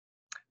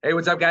Hey,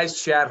 what's up,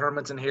 guys? Chad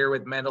Hermanson here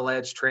with Mental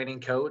Edge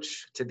Training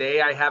Coach. Today,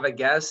 I have a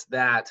guest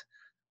that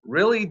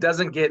really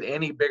doesn't get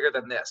any bigger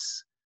than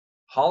this.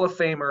 Hall of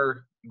Famer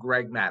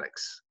Greg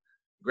Maddux.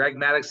 Greg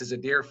Maddux is a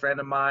dear friend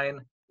of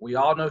mine. We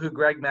all know who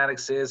Greg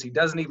Maddux is. He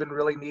doesn't even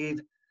really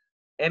need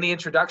any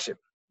introduction.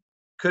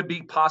 Could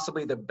be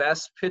possibly the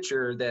best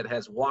pitcher that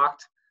has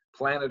walked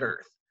planet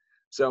Earth.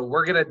 So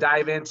we're going to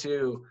dive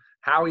into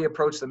how he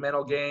approached the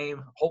mental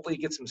game. Hopefully,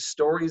 get some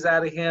stories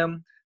out of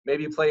him.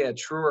 Maybe play a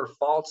true or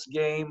false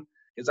game,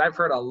 because I've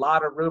heard a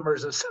lot of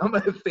rumors of some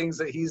of the things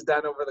that he's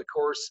done over the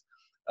course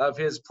of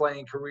his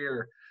playing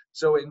career.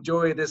 So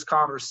enjoy this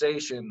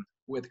conversation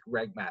with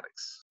Greg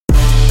Maddux.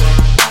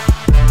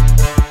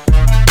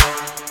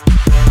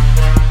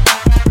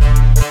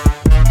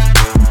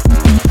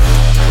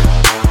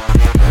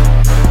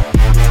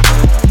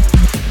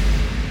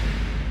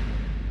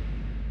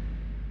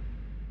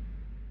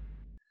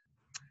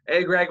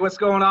 Hey, Greg, what's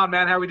going on,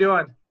 man? How are we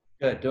doing?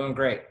 Good, doing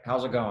great.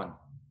 How's it going?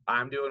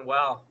 I'm doing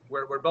well.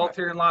 We're both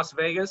here in Las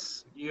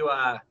Vegas. You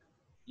had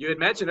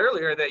mentioned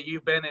earlier that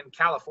you've been in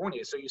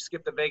California, so you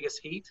skipped the Vegas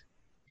heat.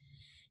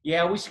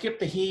 Yeah, we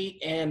skipped the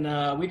heat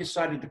and we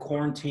decided to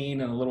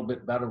quarantine in a little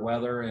bit better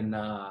weather and,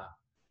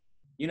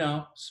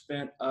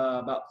 spent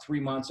about 3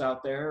 months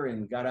out there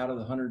and got out of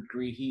the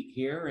 100-degree heat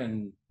here.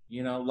 And,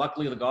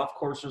 luckily the golf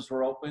courses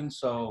were open.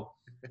 So,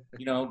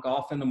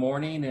 golf in the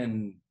morning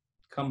and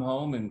come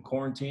home and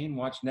quarantine,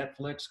 watch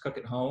Netflix, cook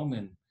at home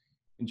and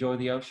enjoy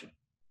the ocean.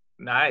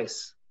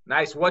 Nice.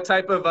 What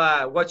type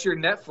of what's your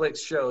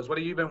Netflix shows? What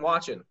have you been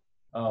watching?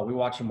 Oh, we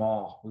watch them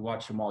all.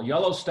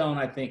 Yellowstone,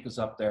 I think, is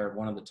up there,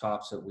 one of the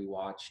tops that we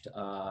watched.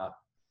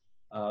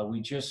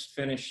 We just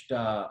finished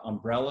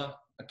Umbrella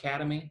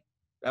Academy.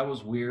 That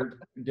was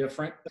weird,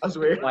 different. That was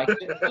weird. I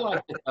liked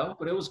it though,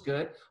 but it was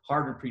good.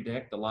 Hard to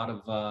predict. A lot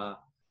of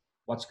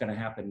what's going to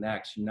happen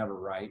next. You're never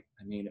right.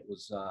 I mean, it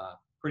was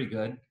pretty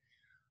good.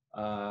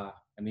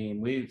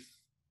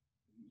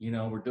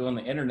 We're doing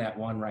the internet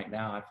one right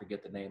now. I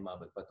forget the name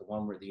of it, but the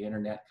one where the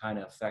internet kind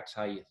of affects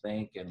how you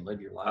think and live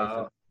your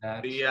life.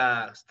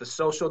 The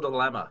Social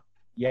Dilemma.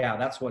 Yeah,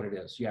 that's what it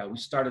is. Yeah, we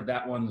started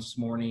that one this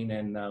morning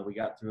and we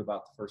got through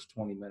about the first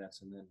 20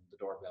 minutes and then the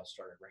doorbell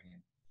started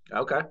ringing.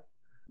 Okay.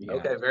 Yeah.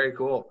 Okay, very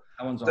cool.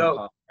 That one's on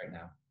top right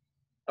now.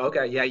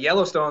 Okay, yeah,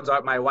 Yellowstone's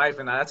my wife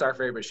and that's our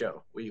favorite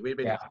show. We've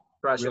been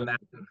crushing that.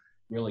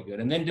 Really good.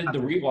 And then did the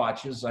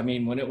rewatches. I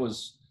mean, when it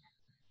was,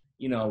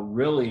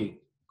 really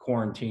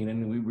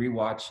quarantining, we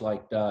rewatched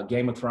like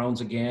Game of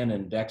Thrones again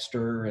and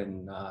Dexter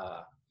and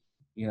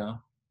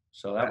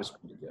so that was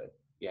pretty good.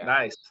 Yeah.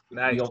 Nice.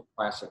 The old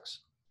classics.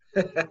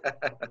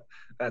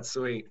 That's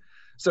sweet.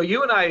 So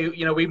you and I,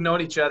 we've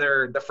known each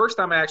other. The first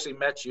time I actually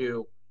met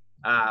you,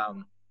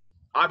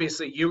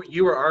 obviously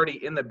you were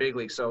already in the big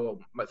league. So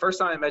my first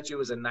time I met you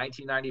was in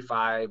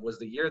 1995, was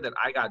the year that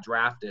I got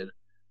drafted.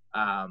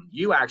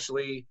 You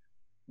actually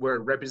were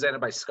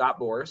represented by Scott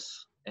Boras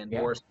and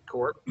Boras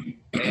Corp,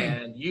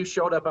 and you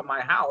showed up at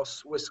my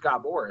house with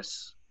Scott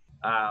Boras.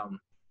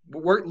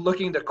 We're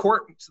looking to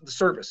court the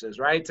services,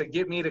 right, to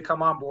get me to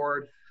come on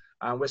board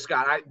with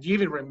Scott. Do you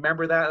even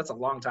remember that? That's a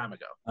long time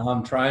ago.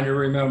 I'm trying to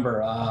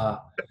remember.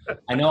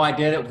 I know I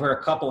did it for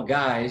a couple of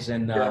guys,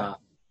 and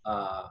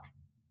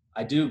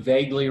I do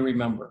vaguely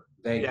remember.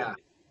 Yeah.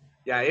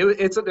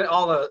 It's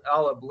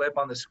all a blip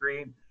on the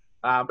screen,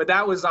 but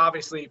that was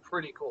obviously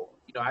pretty cool.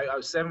 I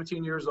was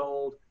 17 years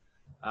old.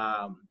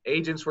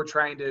 Agents were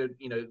trying to,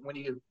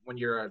 when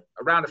you're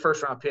around a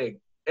first round pick,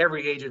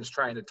 every agent's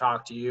trying to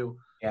talk to you.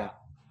 Yeah.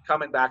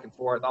 Coming back and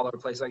forth all over the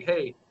place. Like,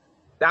 hey,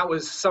 that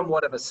was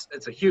somewhat of it's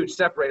a huge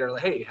separator.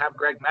 Like, hey, have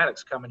Greg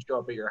Maddux come and show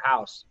up at your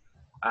house.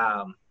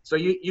 So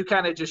you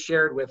kind of just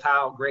shared with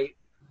how great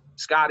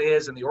Scott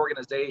is and the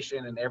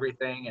organization and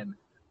everything. And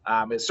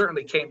it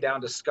certainly came down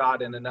to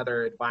Scott and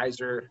another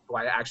advisor who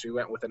I actually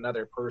went with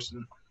another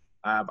person.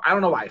 I don't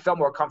know why I felt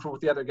more comfortable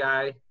with the other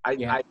guy. I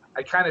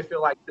kind of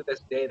feel like to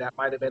this day that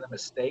might have been a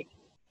mistake.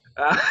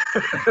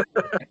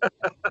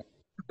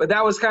 But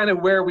that was kind of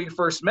where we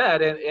first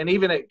met. And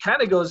even it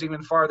kind of goes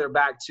even farther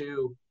back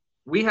to,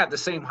 we had the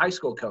same high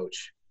school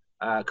coach,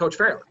 Coach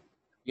Fairley.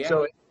 Yeah.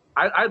 So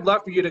I'd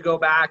love for you to go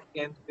back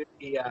into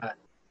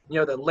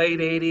the late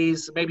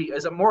 80s, maybe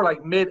is it more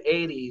like mid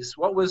 80s?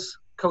 What was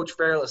Coach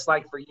Fairless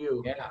like for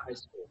you? Yeah.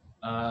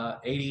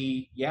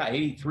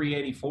 83,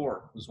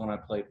 84 was when I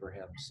played for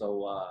him.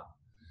 So,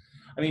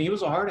 he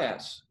was a hard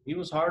ass. He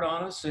was hard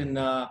on us and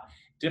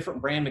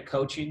different brand of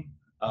coaching,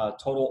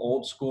 total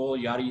old school,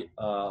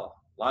 a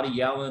lot of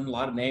yelling, a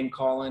lot of name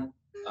calling,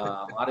 a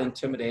lot of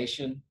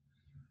intimidation.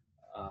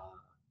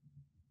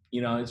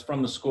 It's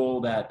from the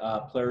school that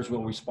players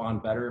will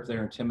respond better if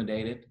they're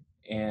intimidated.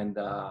 And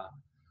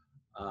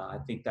I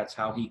think that's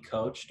how he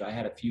coached. I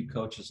had a few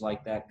coaches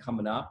like that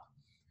coming up.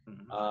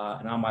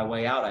 And on my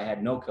way out, I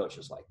had no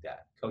coaches like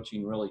that.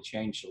 Coaching really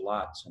changed a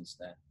lot since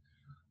then.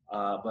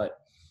 But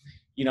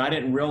I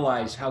didn't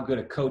realize how good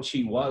a coach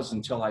he was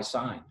until I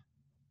signed.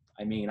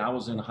 I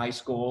was in high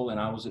school and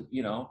I was,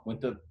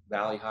 went to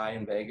Valley High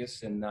in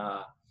Vegas and,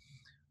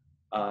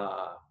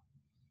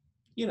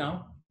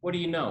 what do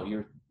you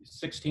know?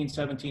 16,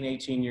 17,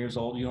 18 years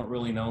old, you don't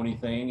really know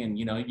anything. And,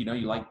 you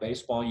like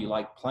baseball, you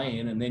like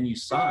playing, and then you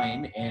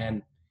sign,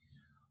 and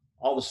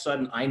all of a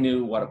sudden I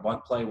knew what a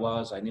bunt play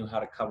was. I knew how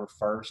to cover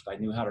first. I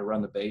knew how to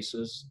run the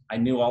bases. I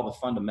knew all the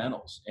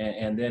fundamentals.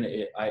 And then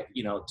it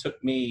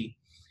took me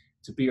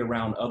to be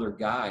around other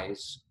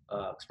guys,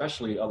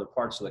 especially other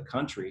parts of the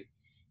country,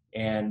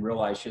 and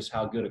realize just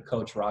how good a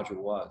coach Roger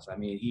was. I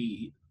mean,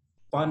 he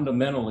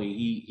fundamentally,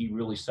 he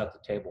really set the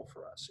table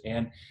for us.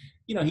 And,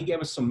 he gave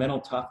us some mental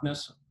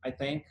toughness, I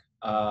think.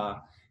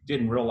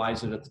 Didn't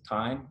realize it at the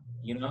time,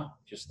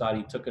 just thought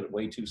he took it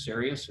way too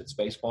serious. It's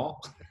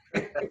baseball.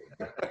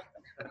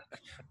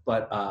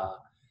 But,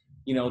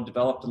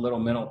 developed a little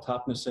mental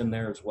toughness in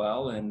there as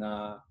well. And,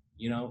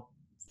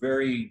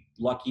 very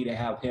lucky to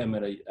have him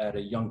at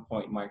a young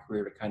point in my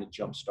career to kind of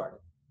jumpstart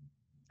it.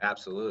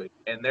 Absolutely.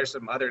 And there's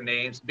some other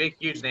names, big,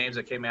 huge names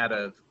that came out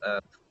of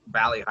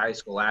Valley High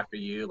School after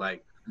you,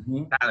 like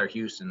Tyler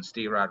Houston,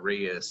 Steve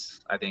Rodriguez.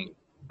 I think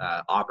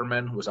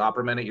Opperman. Was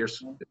Opperman at your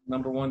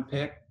number one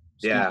pick?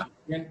 Yeah.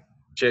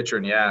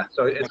 Chitrin, yeah.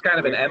 So it's kind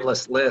of an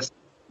endless list.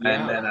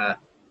 Yeah. And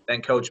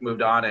then Coach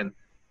moved on. And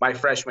my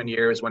freshman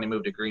year is when he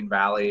moved to Green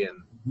Valley,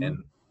 and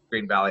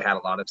Green Valley had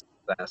a lot of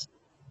success.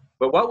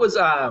 But what was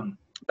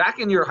back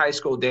in your high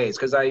school days,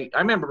 because I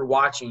remember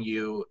watching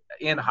you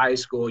in high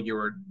school, you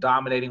were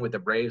dominating with the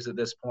Braves at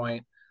this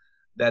point,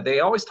 that they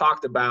always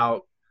talked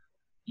about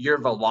your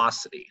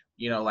velocity,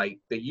 like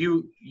that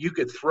you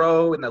could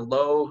throw in the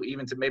low,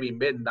 even to maybe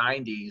mid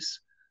 90s,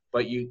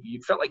 but you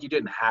felt like you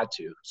didn't have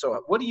to.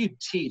 So what do you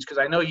teach? Because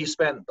I know you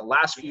spent the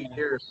last few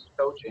years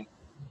coaching.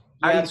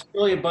 Yeah, it's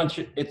really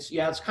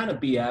it's kind of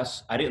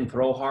BS. I didn't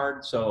throw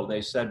hard. So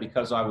they said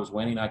because I was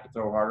winning, I could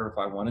throw harder if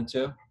I wanted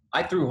to.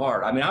 I threw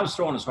hard. I mean, I was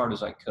throwing as hard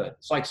as I could.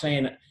 It's like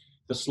saying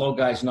the slow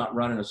guy's not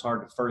running as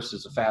hard at first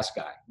as the fast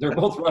guy. They're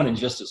both running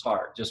just as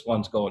hard. Just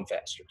one's going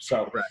faster.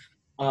 So,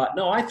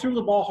 no, I threw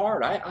the ball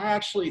hard. I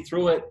actually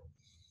threw it.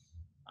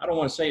 I don't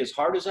want to say as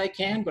hard as I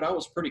can, but I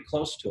was pretty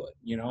close to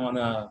it. On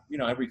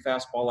every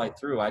fastball I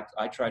threw,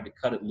 I tried to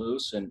cut it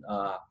loose, and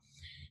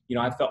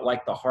I felt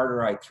like the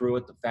harder I threw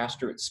it, the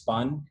faster it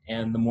spun,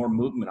 and the more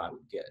movement I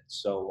would get.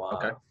 So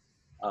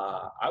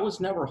I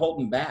was never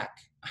holding back.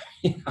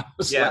 I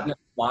was letting it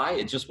fly.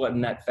 It just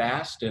wasn't that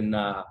fast, and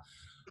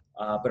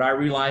but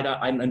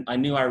I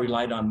knew I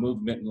relied on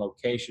movement and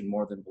location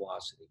more than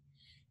velocity,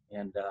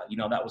 and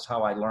that was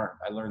how I learned.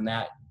 I learned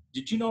that.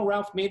 Did you know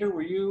Ralph Meter?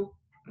 Were you?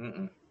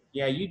 Mm-mm.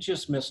 Yeah, you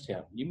just missed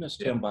him. You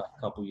missed him by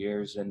a couple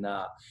years, and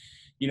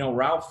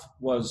Ralph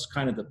was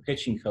kind of the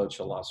pitching coach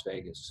of Las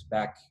Vegas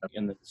back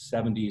in the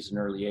 70s and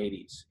early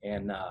 80s,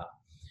 and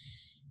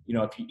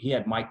he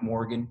had Mike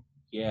Morgan,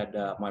 he had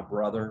my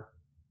brother.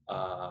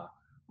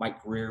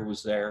 Mike Greer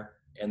was there,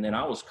 and then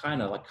I was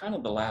kind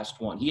of the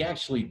last one. He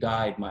actually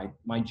died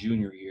my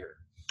junior year.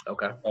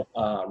 Okay.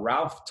 But,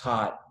 Ralph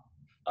taught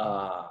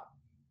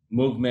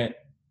movement.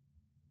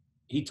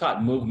 He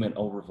taught movement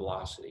over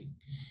velocity.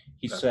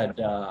 He said,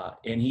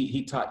 and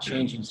he taught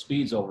changing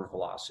speeds over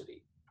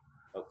velocity.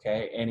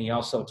 Okay, and he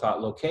also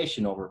taught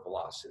location over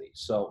velocity.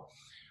 So,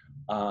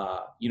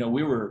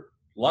 we were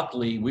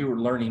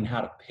learning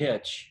how to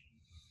pitch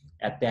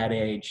at that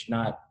age,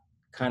 not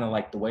kind of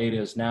like the way it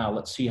is now.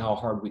 Let's see how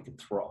hard we could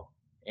throw.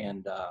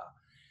 And,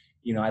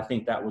 I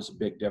think that was a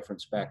big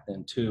difference back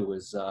then too,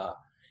 is,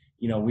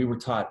 we were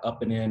taught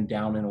up and in,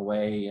 down and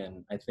away.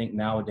 And I think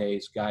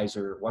nowadays guys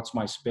are, what's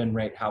my spin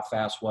rate? How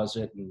fast was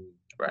it? And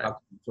how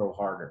can you throw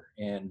harder?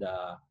 And,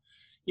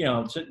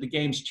 so the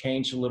game's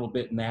changed a little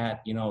bit in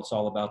that, it's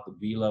all about the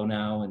velo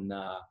now. And,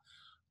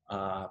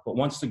 but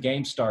once the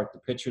game starts, the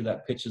pitcher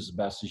that pitches the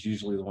best is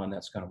usually the one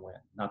that's going to win,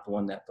 not the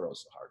one that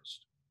throws the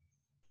hardest.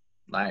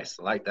 Nice.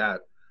 I like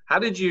that. How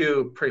did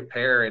you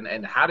prepare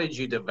and how did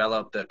you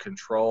develop the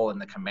control and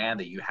the command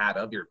that you had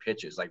of your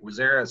pitches? Like, was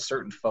there a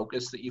certain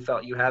focus that you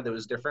felt you had that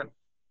was different?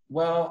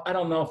 Well, I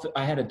don't know if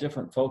I had a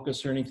different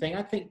focus or anything.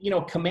 I think,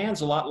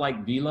 command's a lot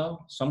like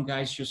velo. Some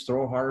guys just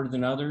throw harder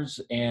than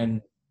others,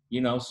 and,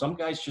 some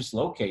guys just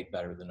locate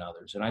better than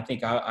others. And I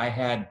think I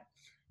had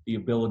the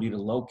ability to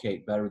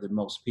locate better than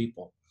most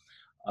people.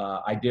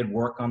 I did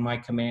work on my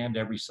command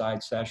every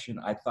side session.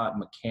 I thought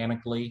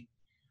mechanically,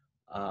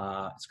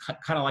 it's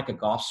kind of like a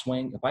golf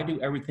swing. If I do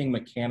everything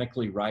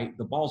mechanically right,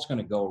 the ball's going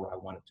to go where I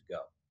want it to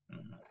go.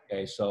 Mm-hmm.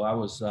 Okay, so I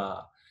was,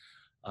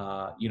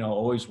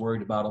 always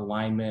worried about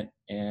alignment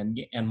and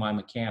my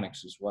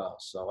mechanics as well.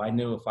 So I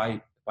knew if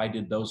I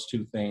did those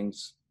two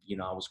things,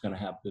 I was going to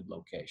have good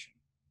location.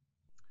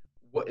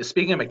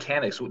 Speaking of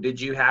mechanics, did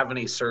you have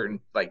any certain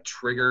like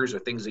triggers or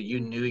things that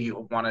you knew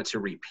you wanted to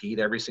repeat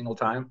every single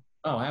time?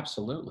 Oh,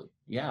 absolutely.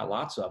 Yeah,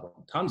 lots of them,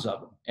 tons of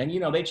them. And,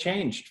 they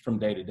changed from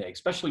day to day,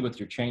 especially with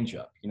your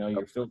changeup.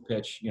 Your field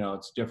pitch,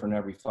 it's different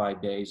every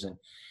 5 days. And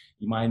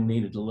you might have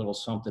needed a little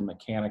something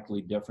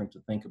mechanically different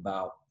to think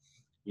about,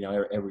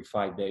 every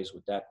 5 days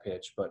with that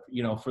pitch. But,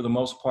 for the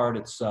most part,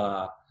 it's,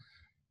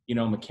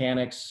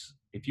 mechanics.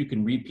 If you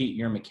can repeat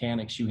your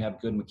mechanics, you have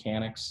good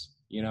mechanics.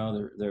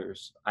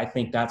 I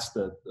think that's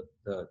the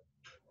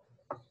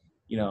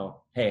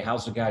hey,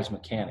 how's the guy's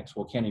mechanics?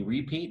 Well, can he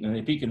repeat? And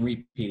if he can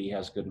repeat, he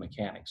has good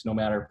mechanics, no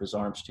matter if his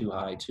arm's too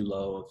high, too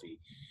low, if he,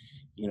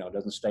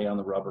 doesn't stay on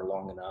the rubber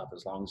long enough,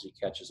 as long as he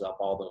catches up,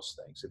 all those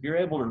things. If you're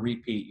able to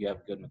repeat, you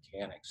have good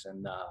mechanics.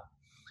 And,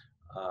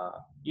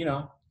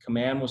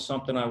 command was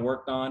something I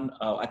worked on.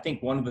 I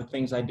think one of the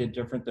things I did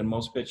different than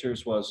most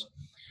pitchers was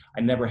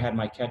I never had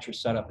my catcher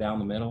set up down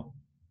the middle.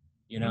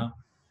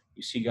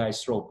 You see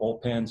guys throw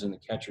bullpens and the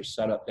catcher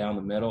set up down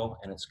the middle,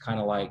 and it's kind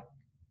of like,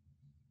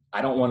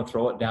 I don't want to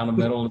throw it down the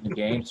middle in the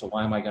game, so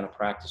why am I going to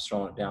practice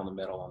throwing it down the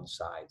middle on the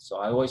side? So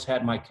I always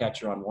had my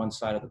catcher on one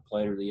side of the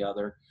plate or the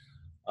other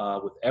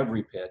with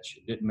every pitch.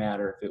 It didn't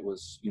matter if it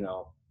was,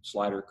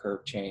 slider,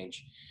 curve,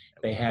 change.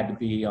 They had to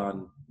be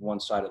on one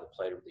side of the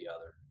plate or the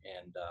other.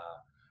 And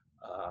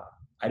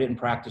I didn't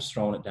practice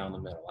throwing it down the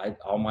middle.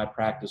 All my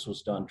practice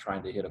was done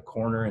trying to hit a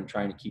corner and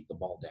trying to keep the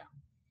ball down.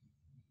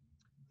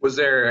 Was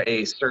there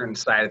a certain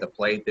side of the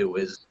plate that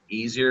was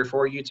easier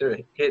for you to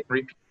hit and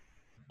repeat?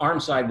 Arm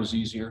side was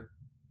easier.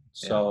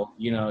 So,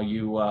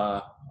 you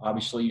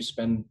obviously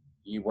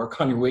you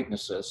work on your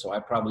weaknesses. So I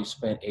probably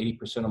spent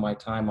 80% of my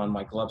time on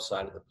my glove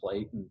side of the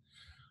plate and,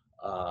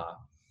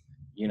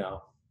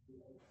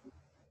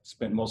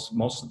 spent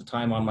most of the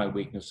time on my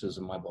weaknesses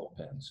and my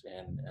bullpens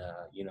and,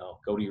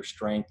 go to your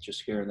strength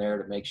just here and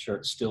there to make sure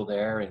it's still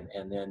there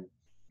and then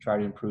try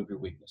to improve your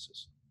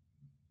weaknesses.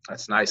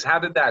 That's nice. How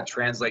did that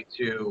translate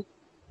to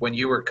when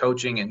you were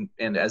coaching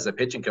and as a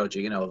pitching coach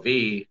at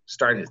UNLV,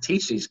 starting to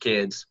teach these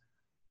kids?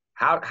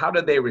 How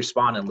did they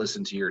respond and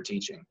listen to your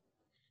teaching?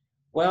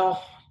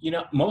 Well,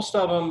 most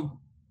of them,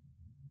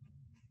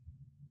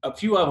 a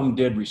few of them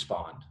did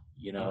respond.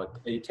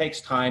 It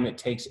takes time. It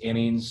takes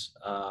innings.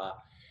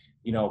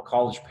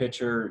 College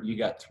pitcher, you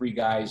got 3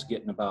 guys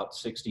getting about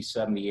 60,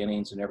 70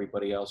 innings and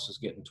everybody else is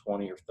getting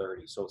 20 or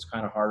 30. So it's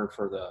kind of harder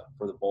for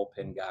the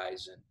bullpen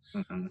guys. And,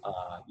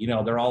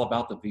 they're all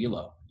about the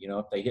velo.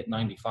 If they hit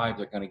 95,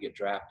 they're going to get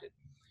drafted.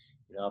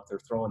 If they're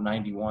throwing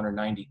 91 or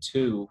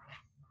 92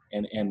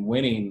 and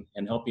winning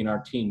and helping our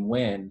team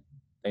win,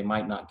 they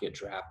might not get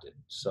drafted.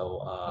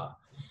 So,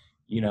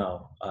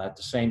 at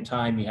the same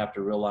time, you have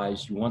to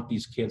realize you want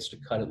these kids to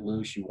cut it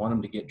loose. You want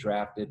them to get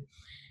drafted.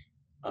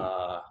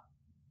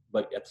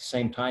 But at the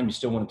same time, you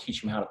still want to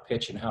teach them how to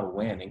pitch and how to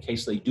win in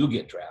case they do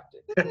get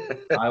drafted.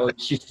 I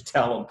always used to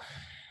tell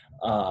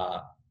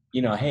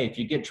them, hey, if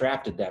you get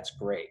drafted, that's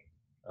great.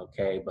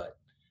 Okay. But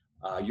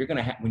you're going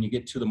to have, when you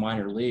get to the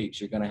minor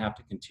leagues, you're going to have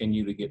to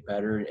continue to get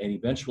better and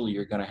eventually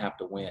you're going to have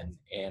to win.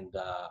 And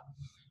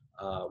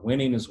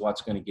winning is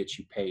what's going to get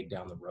you paid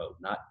down the road,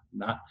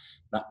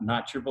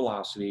 not your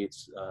velocity.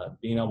 It's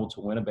being able to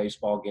win a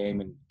baseball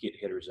game and get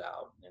hitters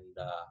out. And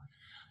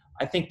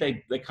I think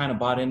they kind of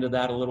bought into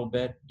that a little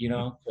bit,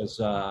 because,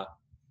 a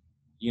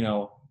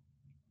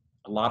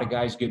lot of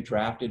guys get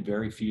drafted,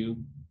 very few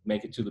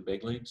make it to the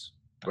big leagues.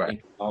 Right. I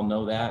think we all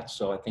know that.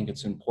 So I think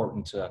it's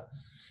important to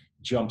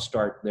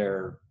jumpstart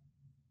their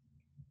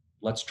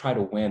let's try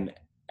to win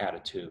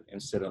attitude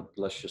instead of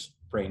let's just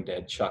brain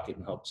dead, chuck it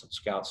and hope some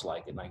scouts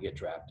like it and I get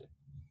drafted.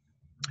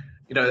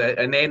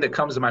 A name that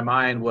comes to my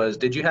mind was,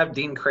 did you have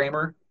Dean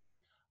Kramer?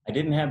 I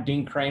didn't have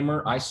Dean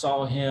Kramer. I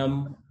saw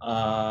him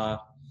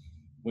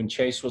when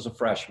Chase was a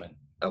freshman.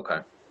 Okay.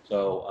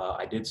 So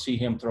I did see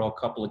him throw a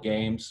couple of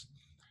games.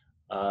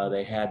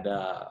 They had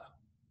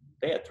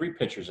 3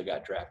 pitchers that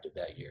got drafted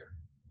that year.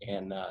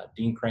 And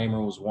Dean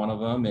Kramer was one of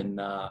them. And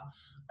I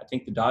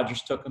think the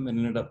Dodgers took him and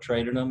ended up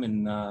trading him.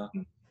 And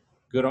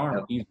good arm.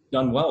 Yep. He's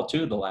done well,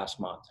 too, the last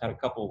month. Had a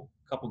couple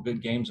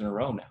good games in a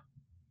row now.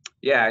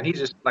 Yeah, and he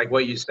just, like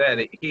what you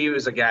said, he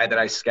was a guy that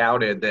I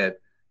scouted that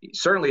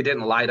certainly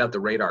didn't light up the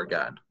radar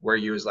gun where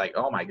you was like,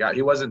 oh, my God.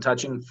 He wasn't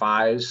touching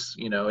 5s.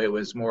 It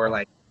was more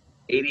like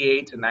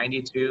 88 to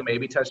 92,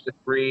 maybe touched a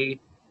 3.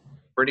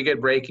 Pretty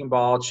good breaking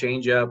ball,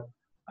 changeup.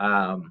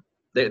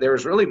 There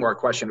was really more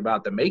question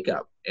about the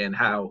makeup and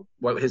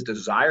what his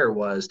desire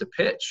was to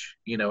pitch,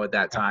 at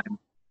that time.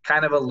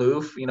 Kind of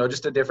aloof,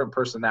 just a different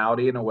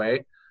personality in a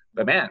way.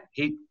 But, man,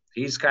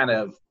 he's kind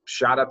of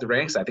shot up the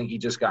ranks. I think he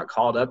just got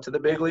called up to the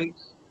big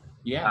leagues.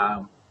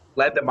 Yeah.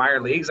 Led the minor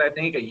leagues, I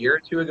think, a year or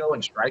 2 ago in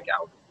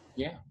strikeout.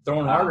 Yeah,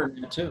 throwing harder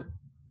too.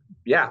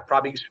 Yeah,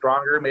 probably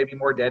stronger, maybe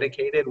more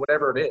dedicated,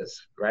 whatever it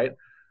is, right?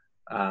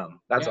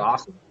 That's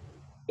awesome.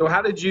 So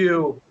how did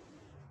you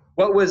 –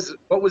 what was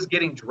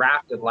getting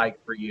drafted like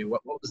for you?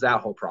 What was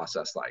that whole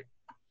process like?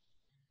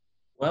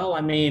 Well, I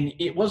mean,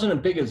 it wasn't a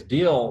big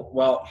deal.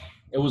 Well,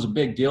 it was a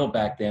big deal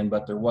back then,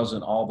 but there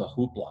wasn't all the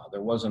hoopla.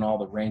 There wasn't all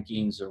the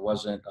rankings. There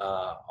wasn't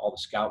all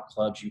the scout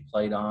clubs you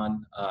played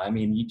on.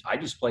 I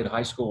just played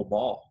high school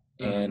ball.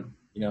 And,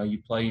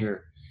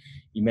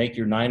 you make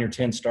your 9 or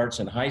 10 starts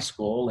in high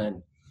school.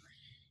 And,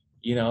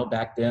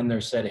 back then they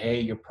said, hey,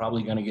 you're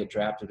probably going to get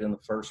drafted in the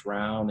first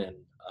round. And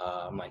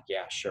I'm like,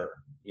 yeah,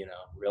 sure.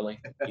 Really?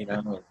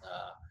 And,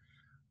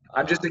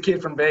 I'm just a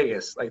kid from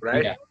Vegas,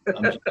 right? Yeah.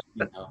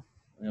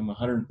 I'm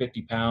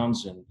 150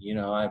 pounds and,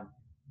 I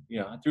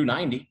threw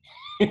 90.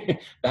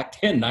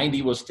 Back then,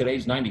 90 was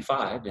today's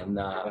 95. And,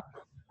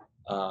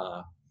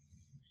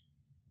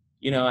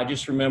 I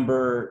just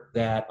remember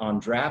that on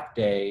draft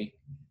day,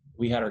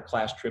 we had our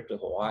class trip to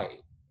Hawaii,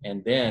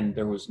 and then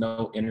there was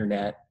no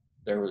internet.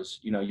 There was,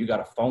 you got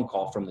a phone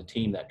call from the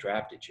team that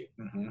drafted you.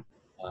 Mm-hmm.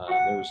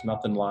 There was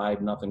nothing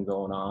live, nothing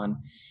going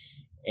on.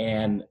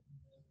 And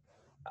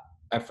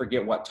I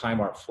forget what time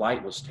our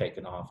flight was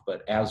taken off,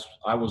 but as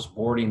I was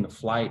boarding the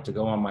flight to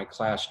go on my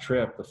class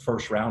trip, the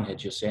first round had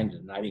just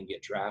ended and I didn't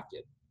get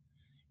drafted.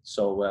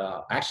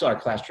 So actually our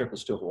class trip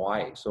was to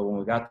Hawaii. So when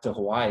we got to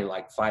Hawaii,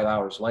 like 5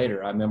 hours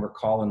later, I remember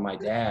calling my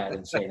dad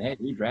and saying, "Hey,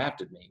 who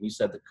drafted me?" He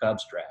said, "The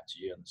Cubs drafted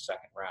you in the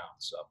second round."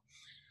 So,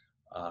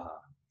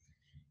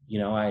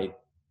 I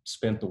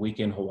spent the week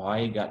in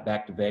Hawaii, got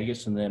back to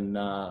Vegas, and then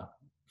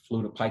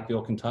flew to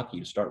Pikeville, Kentucky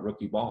to start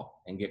rookie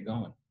ball and get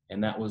going.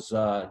 And that was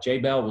Jay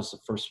Bell was the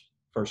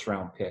first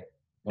round pick,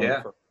 one of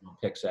the first round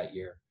picks that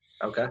year.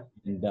 Okay.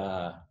 And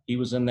he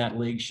was in that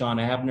league. Sean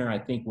Abner, I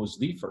think, was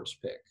the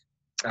first pick.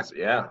 Is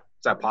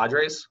that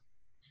Padres?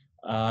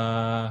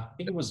 I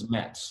think it was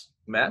Mets.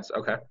 Mets?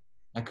 Okay.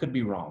 I could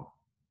be wrong,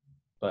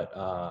 but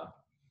I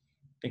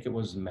think it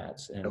was the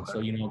Mets. And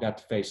so, got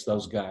to face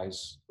those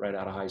guys right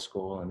out of high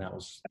school, and that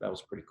was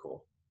pretty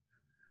cool.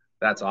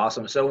 That's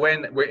awesome. So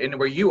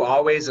were you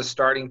always a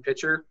starting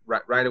pitcher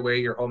right away,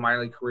 your whole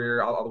minor league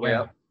career, all the way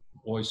up?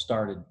 Always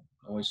started.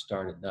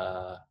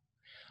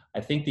 I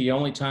think the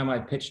only time I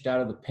pitched out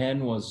of the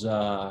pen was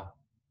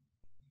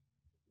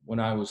when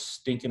I was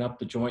stinking up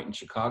the joint in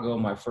Chicago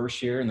my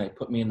first year, and they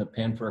put me in the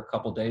pen for a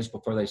couple of days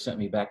before they sent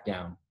me back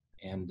down.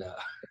 And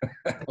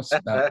that was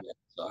about it.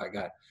 So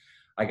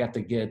I got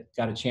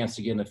a chance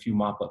to get in a few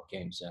mop-up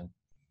games in.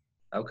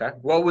 Okay.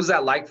 What was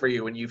that like for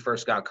you when you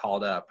first got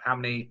called up? How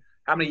many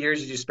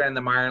years did you spend in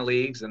the minor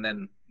leagues, and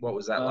then what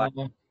was that like?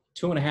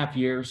 2.5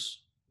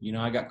 years.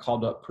 I got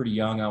called up pretty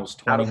young. I was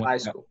 20 when I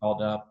got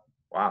called up.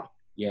 Wow.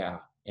 Yeah,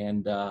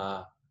 and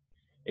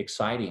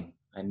exciting.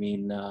 I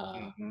mean,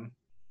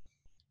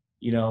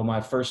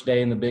 my first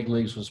day in the big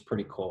leagues was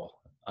pretty cool.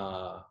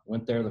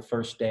 Went there the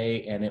first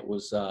day, and it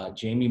was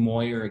Jamie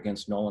Moyer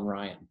against Nolan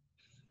Ryan.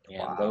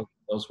 And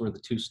those were the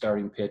two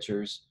starting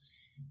pitchers.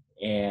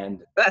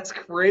 And that's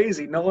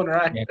crazy, Nolan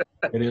Ryan.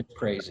 It is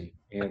crazy.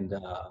 And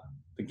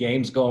the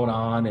game's going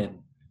on, and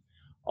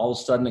all of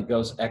a sudden it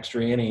goes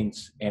extra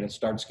innings, and it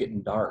starts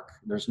getting dark.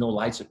 There's no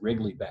lights at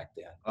Wrigley back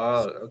then.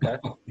 Oh, okay.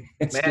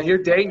 Man, you're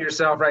dating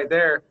yourself right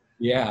there.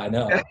 Yeah, I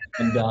know.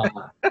 And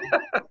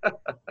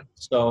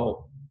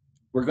so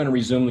we're going to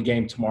resume the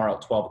game tomorrow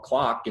at 12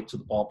 o'clock, get to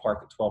the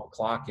ballpark at 12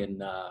 o'clock,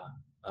 and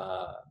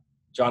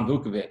John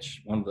Vukovic,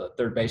 one of the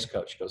third base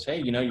coach, goes,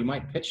 "Hey, you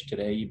might pitch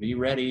today. You be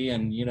ready."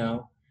 And,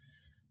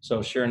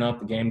 so sure enough,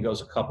 the game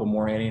goes a couple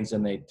more innings,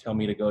 and they tell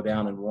me to go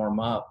down and warm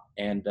up.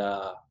 And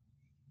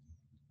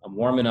I'm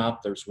warming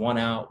up. There's one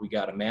out. We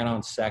got a man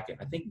on second.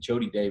 I think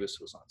Jody Davis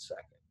was on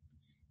second.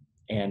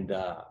 And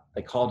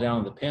they call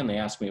down to the pen. They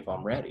ask me if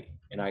I'm ready.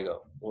 And I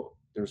go, "Well,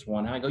 there's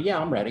one out." I go, "Yeah,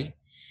 I'm ready."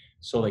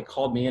 So they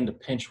called me in to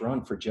pinch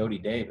run for Jody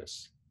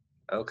Davis.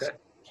 Okay. So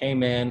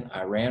came in.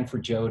 I ran for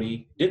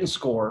Jody. Didn't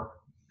score.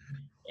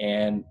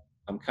 And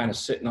I'm kind of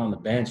sitting on the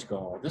bench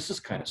going, "Well, this is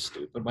kind of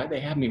stupid. Why'd they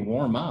have me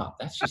warm up?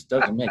 That just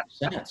doesn't make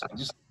sense. I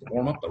just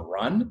warm up the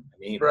run." I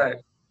mean, right.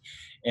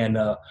 And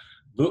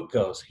Luke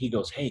goes,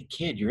 "Hey,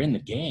 kid, you're in the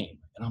game."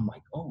 And I'm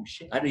like, "Oh,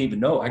 shit. I didn't even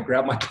know." I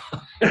grabbed my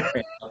car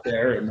out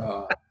there. And,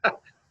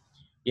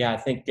 I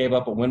think gave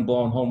up a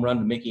wind-blown home run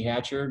to Mickey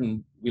Hatcher,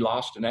 and we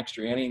lost in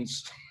extra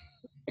innings.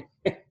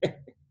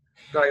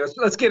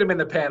 Let's get him in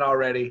the pen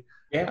already.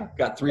 Yeah,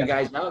 got three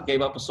guys out,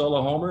 gave up a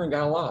solo homer, and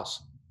got a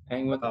loss.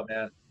 Hang with them.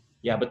 Man.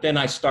 Yeah, but then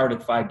I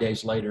started 5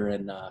 days later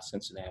in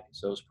Cincinnati,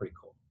 so it was pretty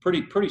cool.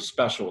 Pretty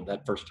special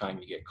that first time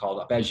you get called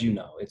up. As you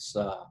know, it's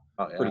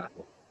pretty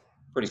cool.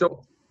 Pretty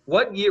cool.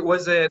 What year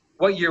was it?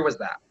 What year was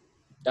that?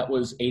 That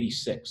was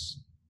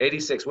 86.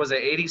 86. Was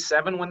it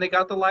 87 when they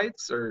got the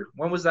lights, or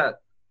when was that?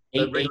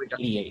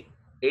 88.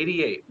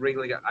 88.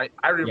 Wrigley got.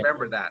 I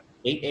remember that.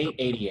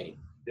 88.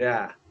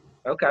 Yeah.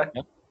 Okay.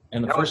 Yep.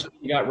 And the first time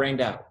he got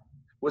rained out.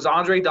 Was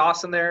Andre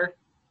Dawson there?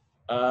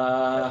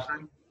 I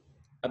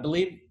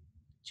believe.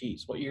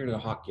 Geez, what year did the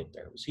Hawk get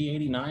there? Was he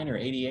 89 or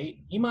 88?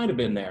 He might have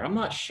been there. I'm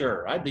not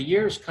sure. The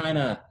years kind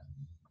of.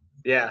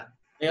 Yeah.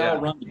 They all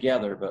run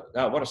together, but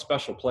God, what a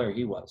special player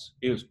he was.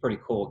 He was pretty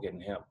cool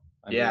getting him.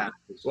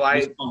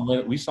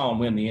 We saw him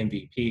win the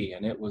MVP,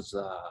 and it was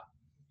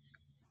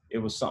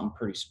something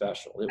pretty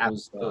special. It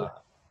was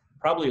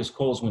probably as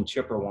cool as when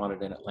Chipper won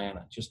it in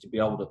Atlanta, just to be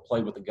able to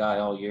play with the guy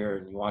all year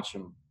and you watch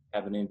him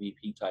have an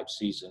MVP type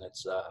season.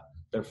 It's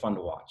they're fun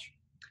to watch.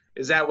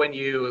 Is that when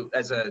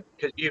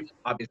because you've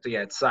obviously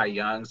had Cy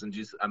Youngs and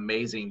just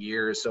amazing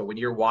years. So when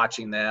you're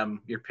watching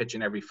them, you're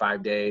pitching every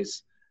 5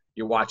 days,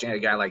 you're watching a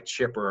guy like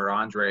Chipper or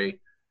Andre,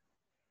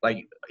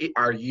 like,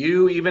 are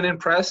you even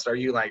impressed? Are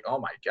you like, "Oh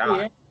my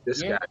God,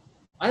 this guy"?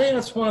 I think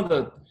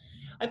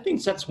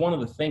that's one of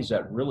the things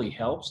that really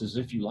helps is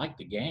if you like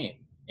the game.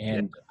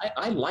 And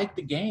I like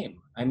the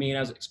game. I mean,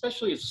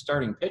 especially as a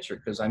starting pitcher,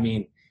 because I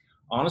mean,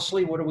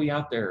 honestly, what are we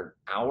out there?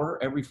 Hour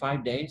every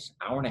 5 days,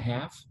 hour and a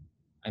half?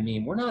 I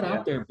mean, we're not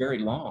out there very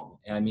long.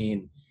 I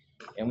mean,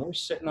 and we're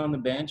sitting on the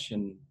bench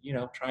and,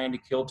 trying to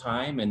kill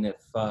time. And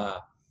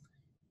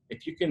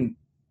if you can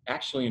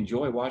actually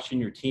enjoy watching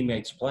your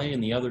teammates play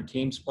and the other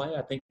teams play,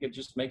 I think it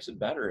just makes it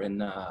better.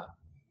 And,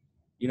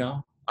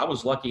 I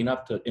was lucky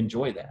enough to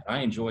enjoy that. I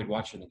enjoyed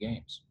watching the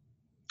games.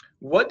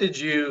 What did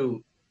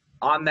you,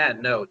 on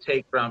that note,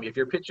 take from, if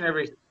you're pitching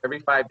every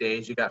 5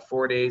 days, you got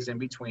 4 days in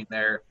between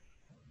there.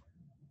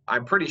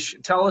 I'm pretty sure,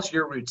 tell us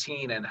your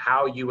routine and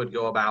how you would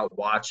go about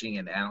watching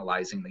and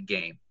analyzing the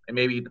game and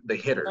maybe the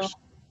hitters.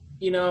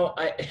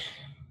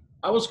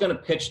 I was going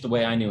to pitch the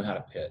way I knew how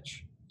to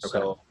pitch. Okay.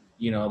 So,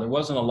 there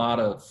wasn't a lot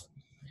of,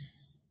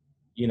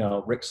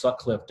 Rick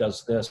Sutcliffe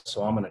does this,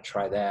 so I'm going to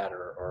try that,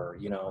 or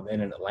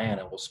then in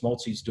Atlanta, well,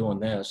 Smoltzy's doing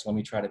this, let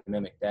me try to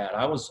mimic that.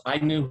 I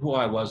knew who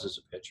I was as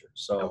a pitcher,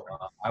 so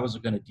I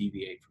wasn't going to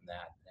deviate from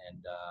that.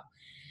 And,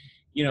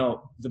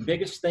 the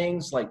biggest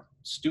things, like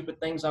stupid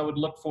things I would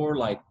look for,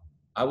 like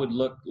I would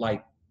look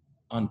like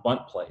on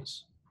bunt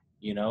plays,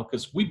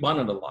 because we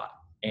bunted a lot.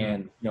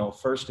 And,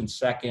 first and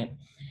second,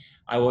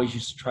 I always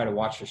used to try to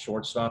watch the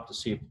shortstop to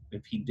see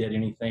if he did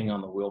anything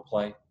on the wheel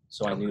play.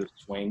 So I knew to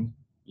swing,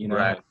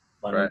 Right.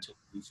 Into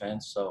the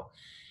defense. So,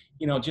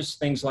 just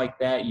things like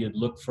that. You'd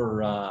look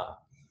for,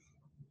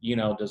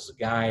 does the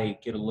guy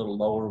get a little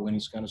lower when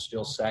he's going to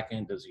steal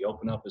second? Does he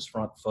open up his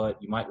front foot?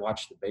 You might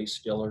watch the base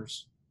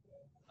stealers.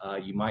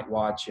 You might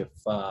watch if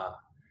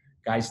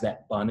guys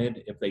that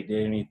bunted, if they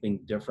did anything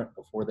different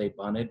before they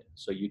bunted.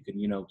 So you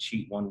can,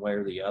 cheat one way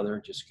or the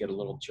other, just get a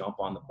little jump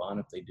on the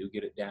bunt if they do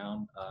get it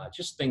down.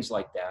 Just things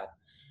like that.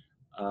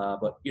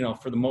 But,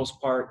 for the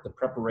most part, the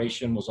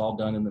preparation was all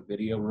done in the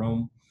video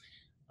room.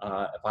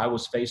 If I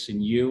was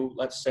facing you,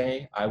 let's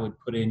say, I would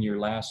put in your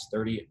last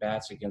 30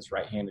 at-bats against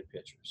right-handed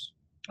pitchers.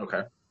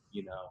 Okay.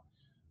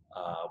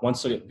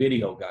 Once the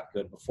video got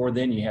good. Before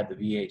then, you had the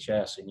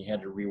VHS and you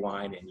had to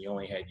rewind and you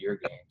only had your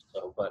game.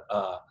 So,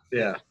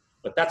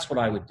 but that's what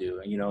I would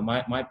do.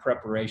 My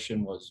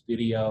preparation was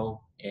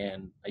video,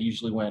 and I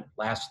usually went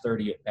last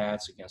 30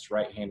 at-bats against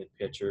right-handed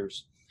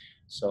pitchers.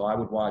 So I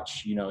would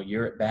watch,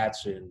 your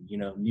at-bats in,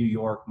 New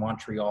York,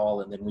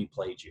 Montreal, and then we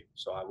played you.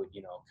 So I would,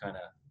 kind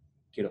of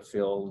get a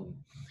feel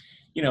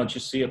and,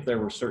 just see if there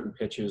were certain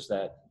pitches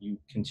that you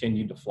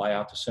continued to fly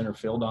out to center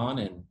field on,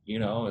 and,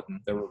 if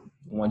there were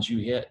ones you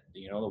hit,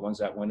 the ones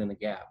that went in the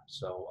gap.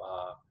 So,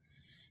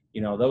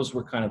 those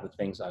were kind of the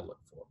things I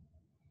looked for.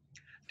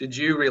 Did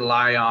you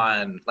rely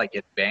on like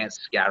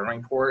advanced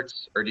scattering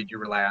reports, or did you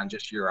rely on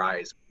just your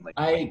eyes?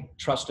 I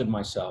trusted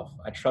myself.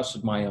 I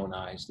trusted my own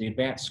eyes. The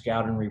advanced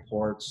scouting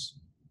reports,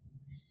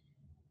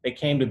 they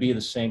came to be the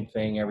same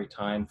thing every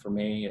time for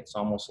me. It's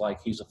almost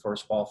like he's a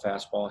first ball,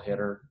 fastball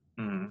hitter.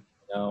 Mm-hmm.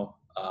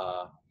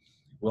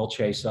 Will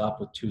chase up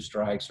with 2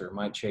 strikes or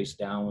might chase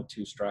down with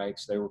 2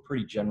 strikes. They were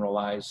pretty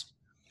generalized.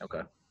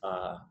 Okay.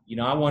 I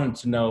wanted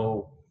to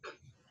know,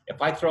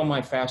 if I throw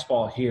my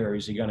fastball here,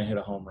 is he going to hit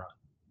a home run?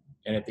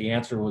 And if the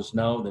answer was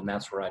no, then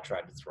that's where I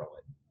tried to throw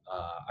it.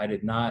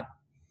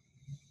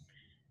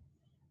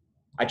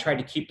 I tried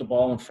to keep the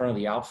ball in front of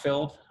the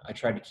outfield. I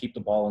tried to keep the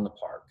ball in the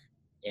park,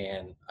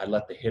 and I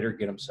let the hitter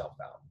get himself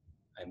out.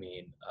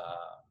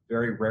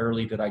 Very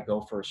rarely did I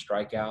go for a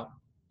strikeout.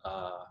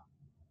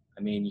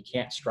 You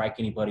can't strike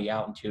anybody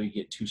out until you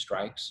get 2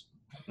 strikes.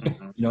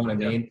 Mm-hmm. You know what I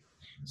mean?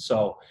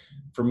 So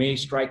for me,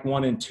 strike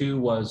 1 and 2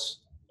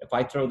 was, if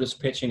I throw this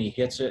pitch and he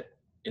hits it,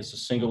 it's the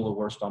single the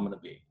worst I'm going to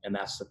be. And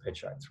that's the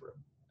pitch I threw.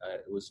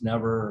 It was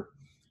never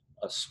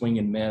a swing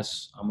and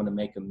miss. I'm going to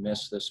make him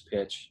miss this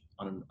pitch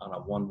on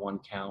a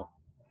 1-1 count.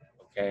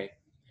 Okay.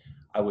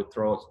 I would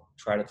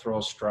try to throw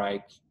a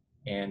strike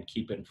and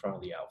keep it in front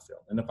of the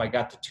outfield. And if I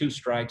got to 2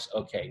 strikes,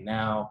 okay,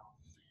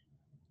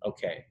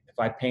 if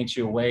I paint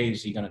you away,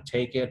 is he going to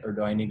take it, or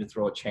do I need to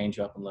throw a change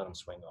up and let him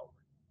swing over?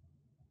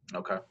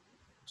 Okay.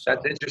 So,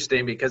 that's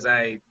interesting, because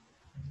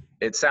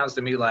it sounds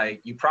to me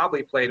like you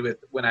probably played with,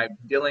 when I'm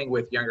dealing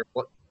with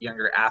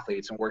younger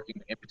athletes and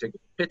working in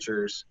particular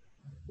pitchers,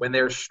 when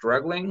they're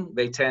struggling,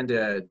 they tend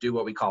to do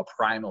what we call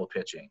primal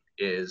pitching,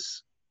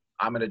 is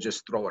I'm going to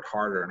just throw it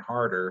harder and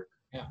harder,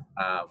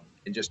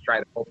 and just try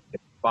to hold the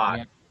spot.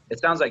 Yeah. It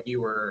sounds like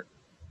you were.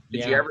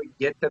 Did you ever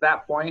get to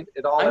that point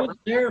at all? I was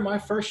there my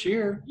first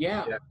year,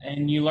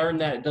 and you learn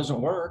that it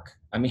doesn't work.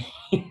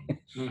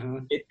 Mm-hmm.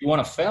 If you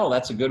want to fail,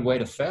 that's a good way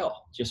to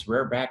fail. Just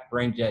rear back,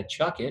 brain dead,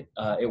 chuck it.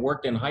 It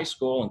worked in high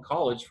school and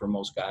college for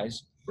most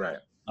guys. Right.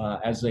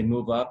 As they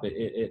move up,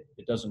 it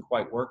doesn't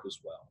quite work as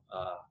well.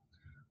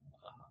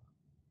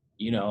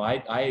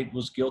 I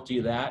was guilty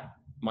of that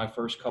my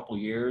first couple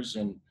years,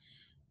 and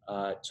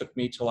it took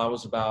me till I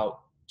was about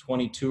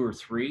 22 or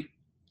 3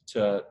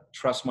 to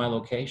trust my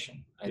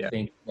location. I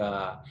think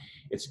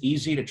it's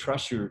easy to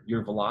trust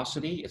your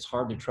velocity. It's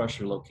hard to trust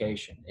your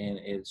location. And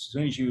as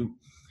soon as you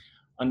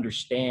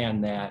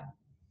understand that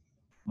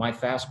my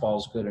fastball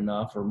is good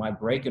enough or my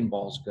breaking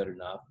ball is good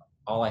enough,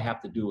 all I have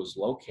to do is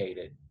locate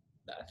it.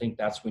 I think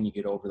that's when you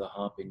get over the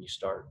hump and you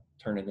start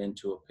turning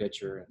into a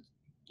pitcher, and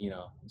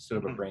instead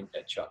of a brain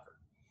dead chucker.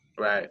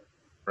 Right.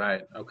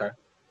 Okay.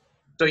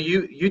 So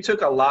you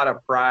took a lot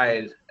of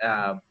pride.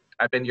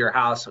 I've been to your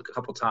house a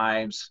couple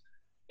times,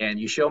 and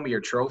you show me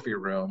your trophy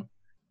room,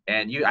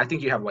 and I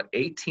think you have what,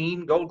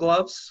 18 Gold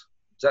Gloves?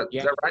 Is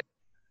that right?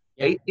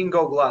 Yeah. 18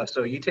 Gold Gloves.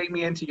 So you take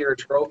me into your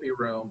trophy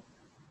room.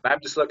 I'm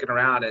just looking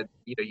around at,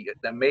 you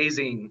get the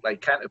amazing,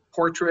 like, kind of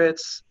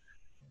portraits,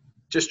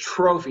 just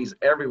trophies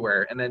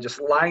everywhere, and then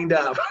just lined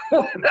up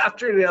one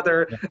after the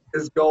other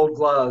is Gold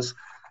Gloves.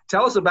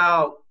 Tell us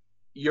about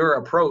your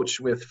approach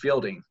with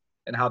fielding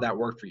and how that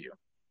worked for you.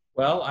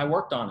 Well, I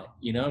worked on it.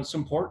 It's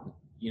important.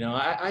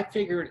 I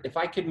figured if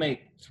I could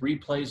make 3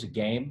 plays a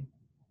game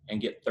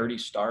and get 30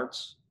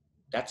 starts,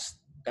 that's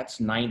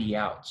 90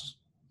 outs.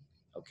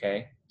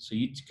 Okay. So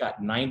you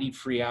got 90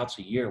 free outs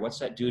a year. What's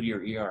that do to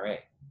your ERA?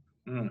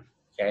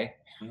 Okay.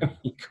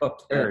 You go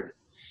up there,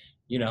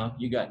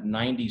 you got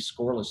 90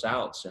 scoreless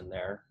outs in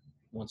there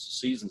once the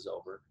season's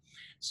over.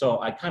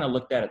 So I kind of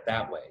looked at it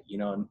that way.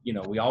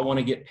 We all want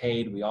to get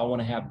paid. We all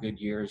want to have good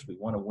years. We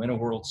want to win a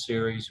World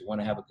Series. We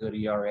want to have a good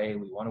ERA.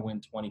 We want to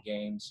win 20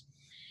 games.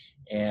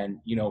 And,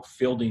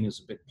 fielding is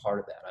a big part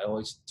of that.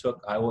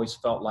 I always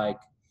felt like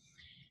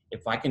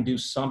if I can do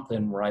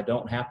something where I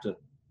don't have to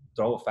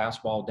throw a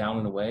fastball down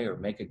and away or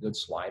make a good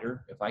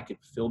slider, if I could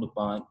field a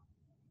bunt,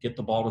 get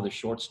the ball to the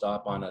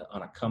shortstop on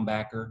a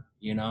comebacker,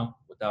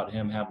 without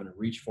him having to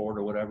reach for it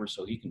or whatever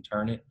so he can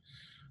turn it.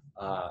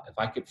 If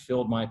I could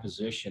field my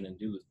position and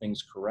do the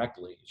things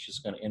correctly, it's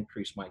just going to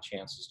increase my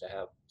chances to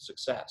have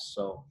success.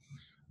 So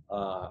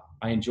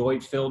I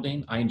enjoyed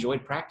fielding. I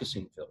enjoyed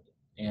practicing fielding.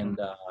 And,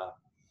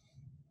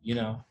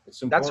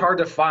 it's important. That's hard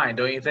to find,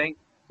 don't you think,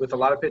 with a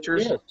lot of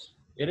pitchers?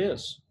 It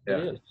is. Yeah.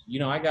 It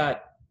is. I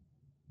got,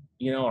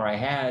 or I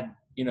had,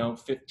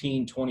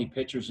 15, 20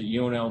 pitchers at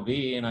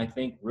UNLV, and I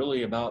think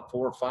really about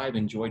 4 or 5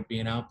 enjoyed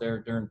being out there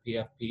during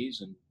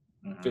PFPs, and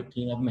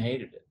 15 of them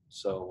hated it.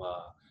 So,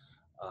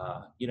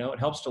 it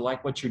helps to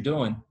like what you're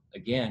doing.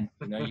 Again,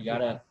 you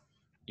gotta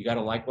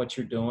like what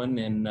you're doing,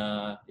 and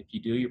if you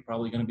do, you're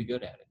probably going to be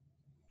good at it.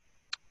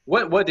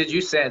 What did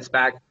you sense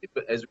back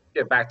as we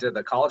get back to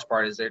the college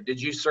part?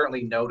 Did you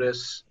certainly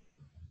notice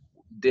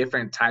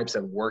different types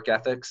of work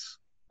ethics?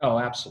 Oh,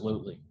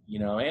 absolutely.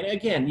 And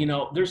again,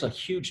 there's a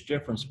huge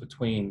difference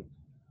between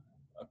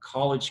a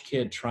college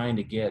kid trying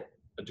to get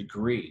a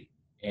degree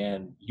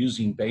and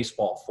using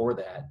baseball for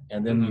that,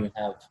 and then you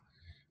have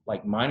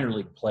like minor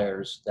league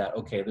players that,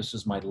 okay, this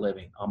is my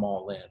living, I'm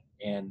all in.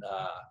 And,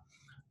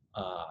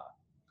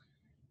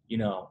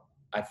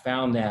 I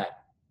found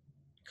that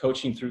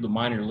coaching through the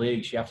minor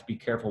leagues, you have to be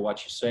careful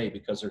what you say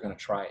because they're going to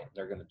try it.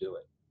 They're going to do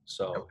it.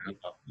 So,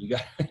 you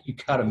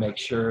got to make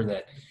sure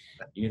that,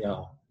 you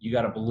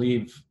got to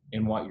believe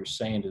in what you're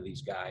saying to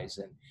these guys.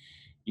 And,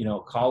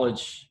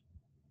 college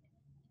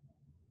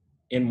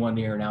in one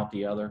ear and out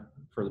the other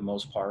for the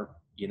most part.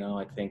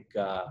 I think,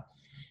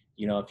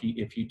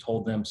 if you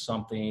told them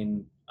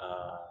something,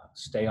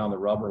 stay on the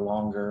rubber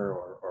longer,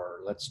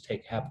 or let's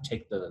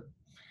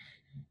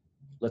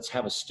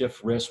have a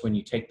stiff wrist when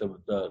you take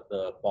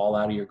the ball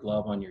out of your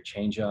glove on your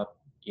changeup,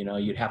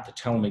 you'd have to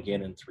tell them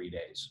again in 3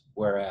 days.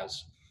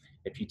 Whereas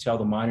if you tell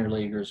the minor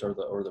leaguers or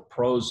the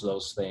pros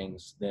those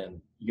things,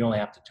 then you only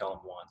have to tell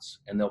them once,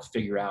 and they'll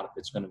figure out if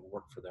it's going to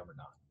work for them or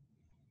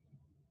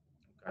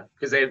not.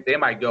 Because they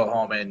might go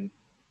home, and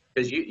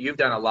because you've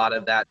done a lot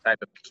of that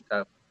type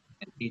of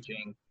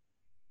teaching,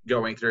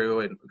 going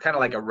through, and kind of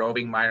like a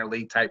roving minor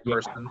league type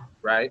person,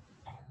 right?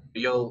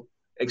 You'll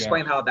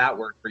explain how that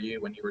worked for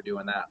you when you were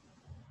doing that.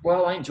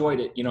 Well, I enjoyed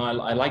it.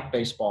 I like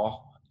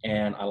baseball,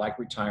 and I like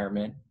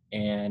retirement,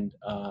 and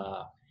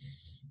I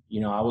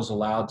was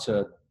allowed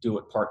to do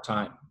it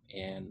part-time,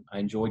 and I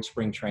enjoyed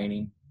spring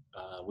training.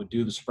 Would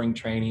do the spring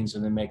trainings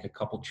and then make a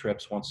couple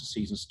trips once the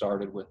season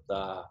started with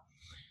the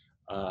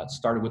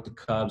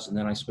Cubs, and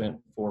then I spent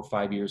 4 or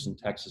 5 years in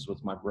Texas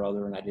with my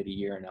brother, and I did a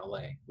year in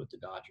LA with the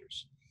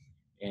Dodgers.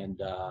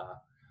 And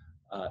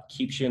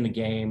keeps you in the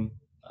game,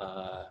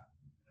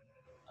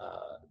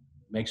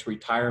 makes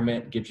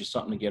retirement, gives you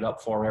something to get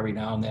up for every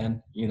now and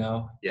then,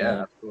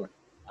 Yeah, absolutely.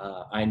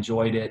 I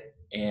enjoyed it,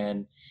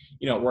 and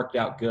it worked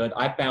out good.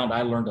 I found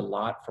I learned a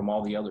lot from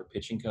all the other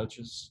pitching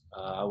coaches.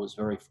 I was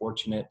very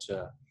fortunate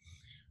to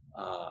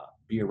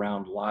be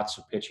around lots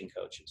of pitching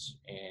coaches,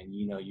 and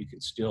you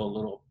can steal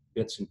little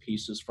bits and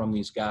pieces from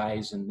these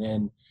guys. And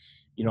then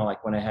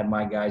like when I had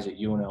my guys at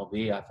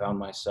UNLV, I found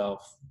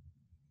myself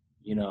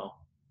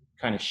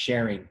kind of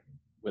sharing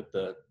with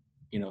the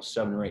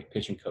 7 or 8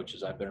 pitching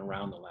coaches I've been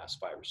around the last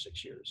 5 or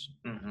 6 years,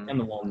 and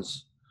the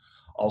ones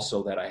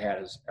also that I had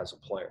as a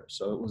player.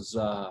 So it was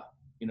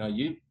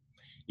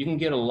you can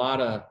get a lot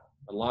of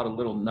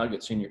little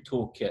nuggets in your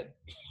toolkit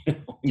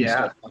when you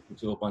start talking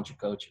to a bunch of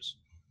coaches.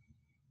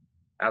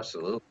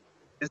 Absolutely.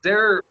 Is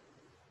there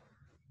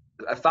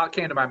a thought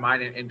came to my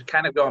mind, and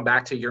kind of going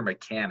back to your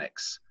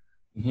mechanics?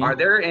 Are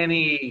there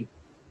any,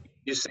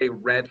 you say,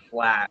 red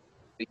flag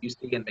that you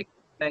see in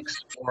mechanics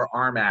or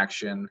arm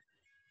action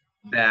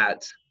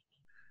that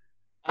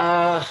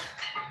as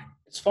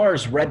far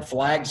as red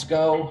flags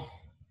go,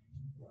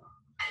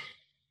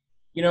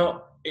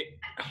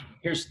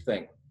 here's the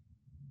thing.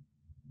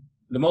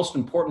 The most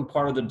important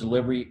part of the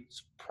delivery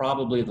is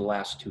probably the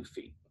last 2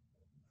 feet.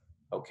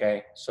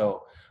 Okay.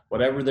 So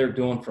whatever they're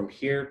doing from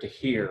here to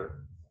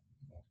here,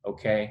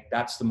 okay,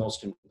 that's the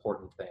most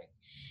important thing.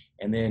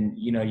 And then,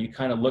 you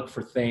kind of look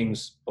for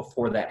things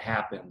before that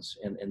happens.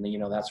 And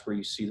then, that's where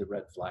you see the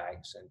red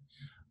flags. And,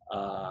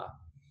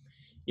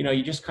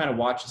 you just kind of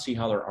watch and see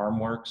how their arm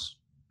works.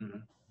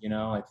 Mm-hmm.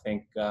 I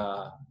think,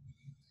 are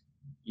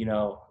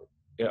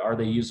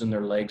they using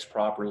their legs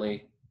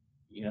properly?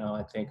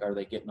 I think, are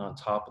they getting on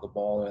top of the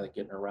ball? Are they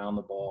getting around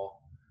the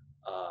ball?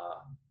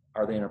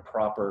 Are they in a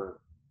proper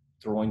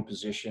throwing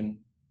position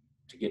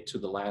to get to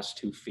the last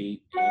 2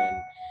 feet? And,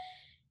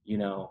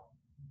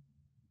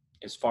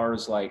 as far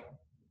as like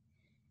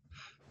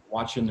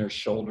watching their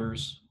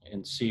shoulders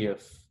and see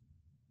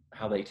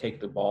how they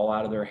take the ball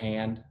out of their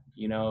hand,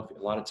 a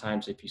lot of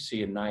times if you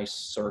see a nice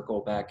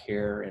circle back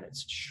here and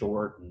it's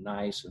short and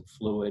nice and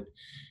fluid,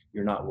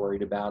 you're not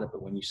worried about it.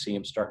 But when you see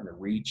them starting to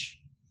reach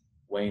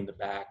way in the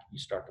back, you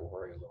start to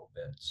worry a little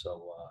bit.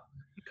 So,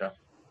 okay.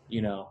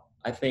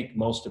 I think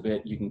most of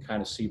it you can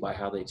kind of see by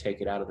how they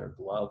take it out of their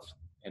glove.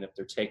 And if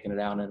they're taking it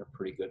out in a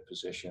pretty good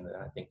position, then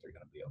I think they're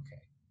going to be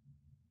okay.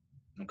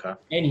 Okay.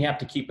 And you have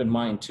to keep in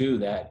mind too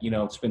that,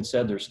 it's been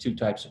said there's 2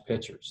 types of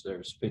pitchers.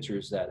 There's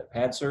pitchers that have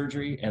had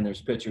surgery and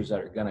there's pitchers that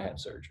are going to have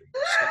surgery.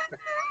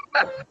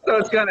 So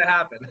it's going to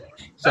happen.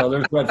 So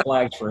there's red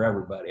flags for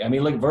everybody. I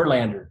mean, look,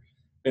 Verlander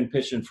been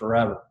pitching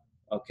forever.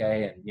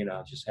 Okay. And,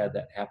 just had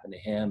that happen to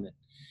him.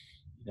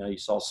 And, you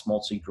saw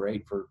Smoltz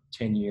grade for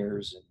 10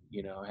 years and,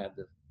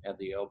 had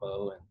the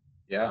elbow and,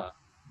 yeah,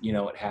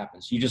 it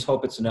happens. You just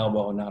hope it's an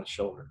elbow and not a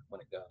shoulder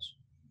when it goes.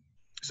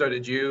 So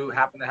did you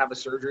happen to have a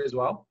surgery as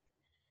well?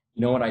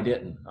 You know what? I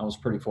didn't. I was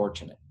pretty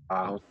fortunate.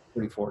 Wow.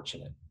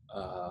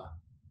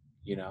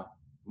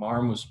 My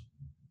arm was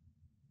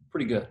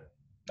pretty good.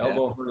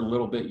 Elbow hurt a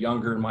little bit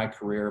younger in my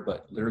career,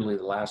 but literally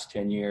the last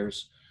 10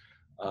 years,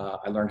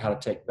 I learned how to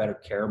take better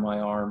care of my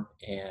arm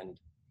and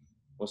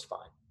was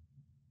fine.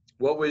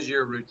 What was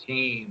your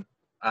routine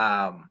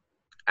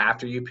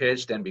after you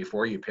pitched and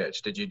before you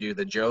pitched? Did you do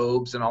the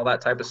jobs and all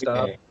that type of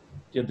stuff?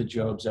 Did the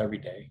jobs every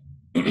day.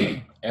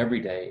 Every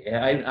day.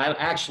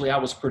 I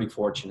was pretty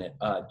fortunate.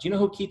 Do you know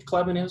who Keith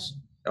Clevin is?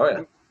 Oh,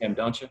 yeah. Him,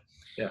 don't you?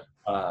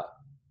 Yeah.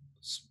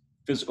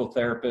 Physical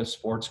therapist,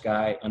 sports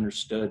guy,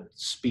 understood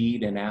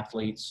speed and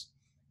athletes.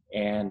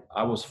 And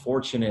I was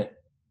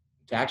fortunate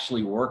to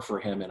actually work for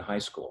him in high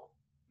school.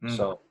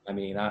 So, I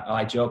mean,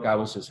 I joke I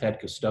was his head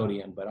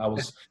custodian, but I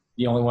was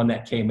the only one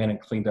that came in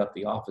and cleaned up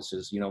the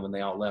offices, when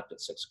they all left at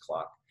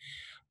 6:00.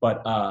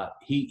 But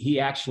he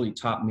actually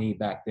taught me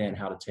back then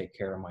how to take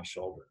care of my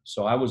shoulder.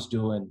 So I was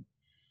doing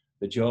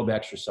the Job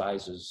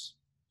exercises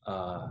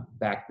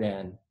back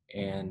then,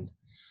 and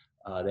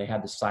they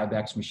had the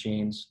Cybex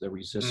machines, the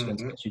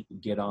resistance that you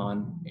could get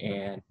on,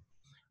 and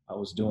I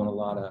was doing a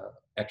lot of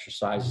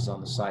exercises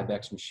on the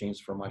Cybex machines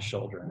for my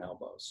shoulder and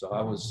elbow. So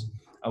I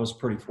was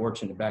pretty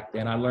fortunate back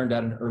then. I learned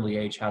at an early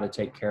age how to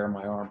take care of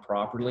my arm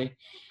properly,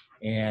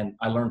 and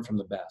I learned from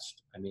the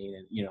best. I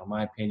mean, in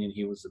my opinion,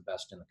 he was the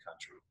best in the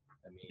country.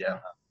 I mean,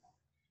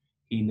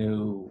 he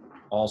knew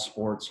all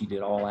sports. He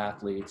did all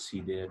athletes. He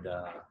did,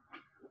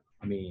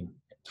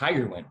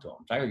 Tiger went to him.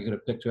 Tiger could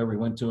have picked whoever he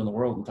went to in the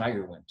world, and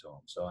Tiger went to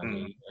him. So, I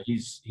mean,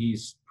 he's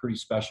a pretty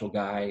special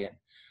guy.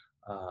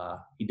 And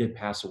he did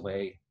pass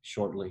away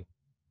short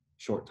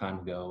time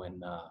ago,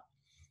 and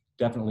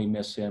definitely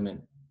miss him.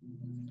 And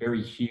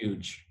very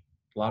huge,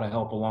 a lot of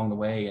help along the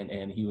way.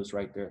 And he was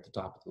right there at the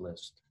top of the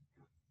list.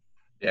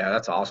 Yeah,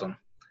 that's awesome.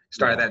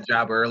 Started that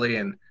job early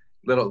and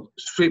little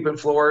sweeping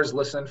floors,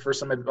 listening for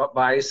some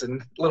advice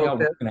and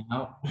working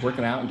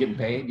out and getting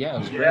paid. Yeah, it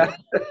was great.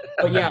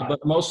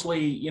 But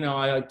mostly,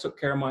 I took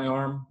care of my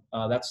arm.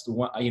 That's the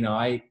one,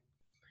 I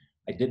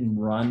didn't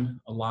run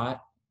a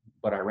lot,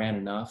 but I ran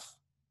enough.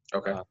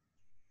 Okay.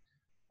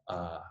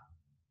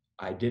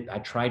 I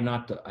tried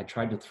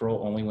to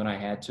throw only when I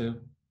had to.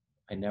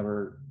 I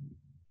never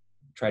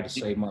tried to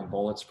save my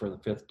bullets for the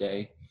 5th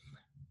day.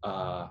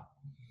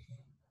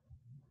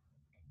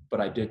 But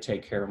I did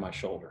take care of my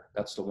shoulder.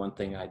 That's the one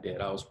thing I did.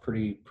 I was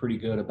pretty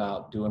good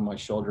about doing my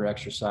shoulder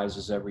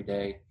exercises every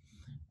day.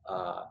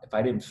 If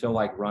I didn't feel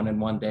like running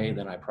one day,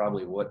 then I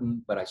probably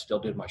wouldn't, but I still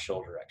did my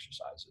shoulder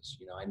exercises.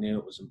 I knew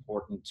it was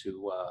important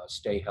to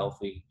stay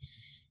healthy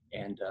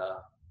and,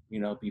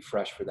 be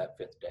fresh for that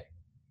 5th day.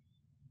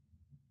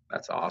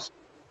 That's awesome.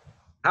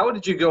 How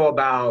did you go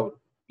about,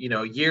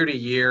 year to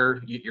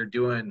year, you're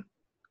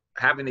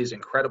having these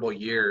incredible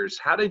years?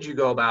 How did you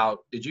go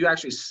about, did you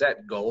actually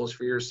set goals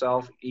for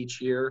yourself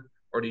each year,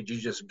 or did you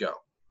just go?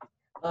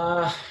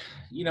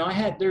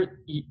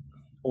 You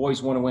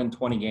always want to win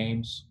 20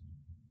 games,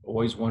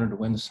 always wanted to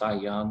win the Cy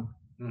Young.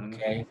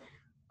 Okay.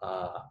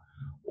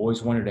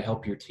 Always wanted to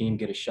help your team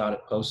get a shot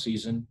at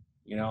postseason.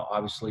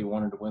 Obviously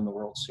wanted to win the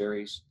World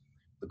Series.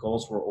 The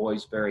goals were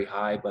always very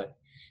high, but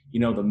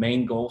the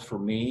main goal for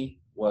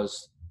me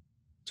was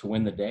to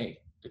win the day,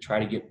 to try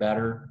to get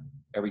better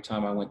every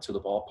time I went to the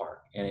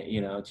ballpark. And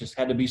it just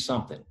had to be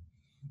something,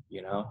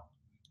 it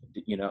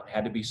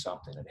had to be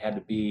something. It had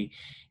to be,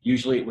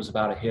 usually it was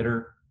about a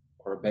hitter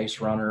or a base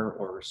runner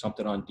or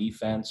something on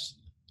defense.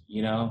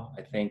 You know,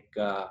 I think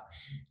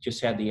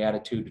just had the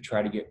attitude to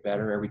try to get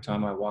better every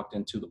time I walked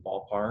into the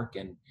ballpark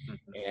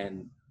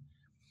and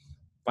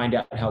find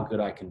out how good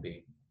I can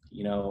be.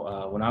 You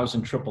know, when I was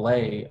in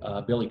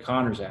AAA, Billy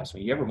Connors asked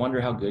me, "You ever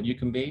wonder how good you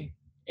can be?"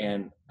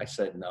 And I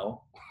said,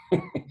 "No."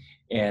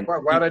 And Why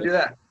would I do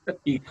that?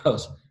 he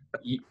goes,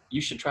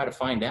 you should try to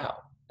find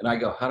out. And I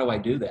go, "How do I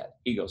do that?"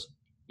 He goes,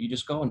 "You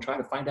just go and try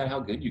to find out how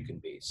good you can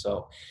be."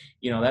 So,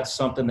 you know, that's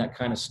something that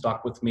kind of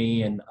stuck with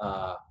me. And,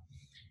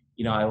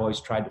 you know, I always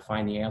tried to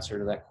find the answer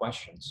to that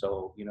question.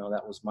 So, you know,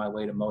 that was my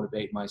way to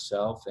motivate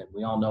myself. And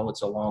we all know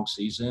it's a long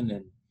season.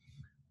 And,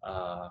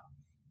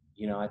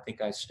 you know, I think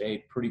I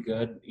stayed pretty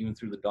good even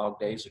through the dog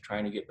days of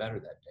trying to get better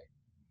that day.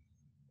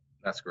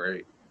 That's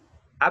great.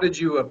 How did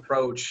you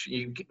approach,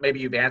 maybe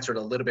you've answered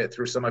a little bit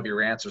through some of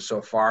your answers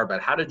so far,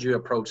 but how did you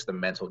approach the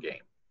mental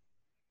game?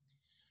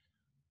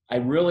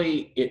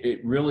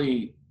 It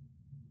really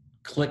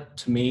clicked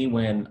to me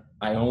when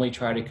I only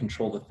try to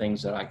control the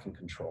things that I can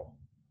control.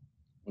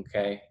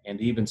 Okay.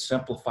 And even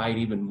simplified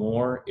even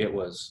more, it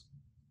was,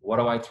 what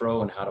do I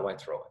throw and how do I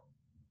throw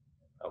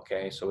it?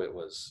 Okay. So it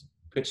was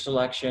pitch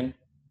selection,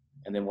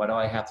 and then what do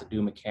I have to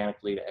do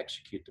mechanically to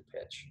execute the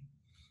pitch?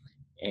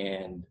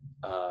 And,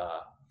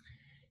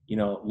 you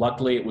know,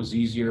 luckily it was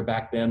easier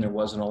back then. There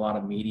wasn't a lot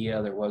of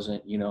media. There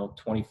wasn't, you know,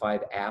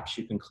 25 apps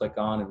you can click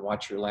on and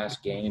watch your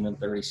last game in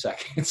 30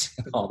 seconds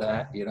and all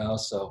that, you know?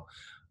 So,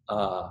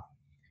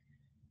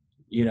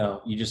 you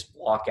know, you just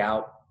block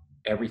out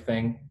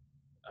everything,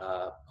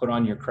 put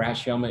on your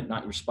crash helmet,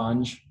 not your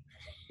sponge.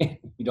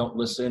 You don't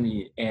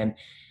listen and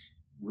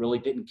really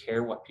didn't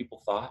care what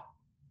people thought.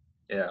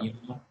 Yeah. You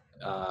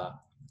know,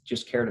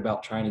 just cared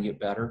about trying to get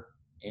better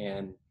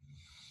and,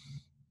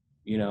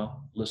 you know,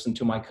 listened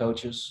to my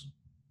coaches,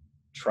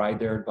 tried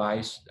their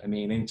advice. I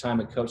mean, anytime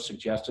a coach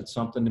suggested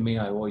something to me,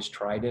 I always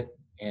tried it.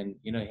 And,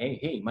 you know, hey,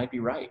 you might be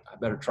right. I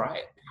better try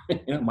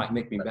it. You know, it might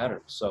make me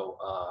better. So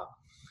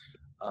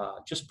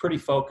just pretty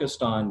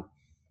focused on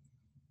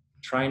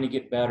trying to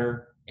get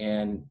better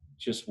and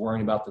just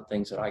worrying about the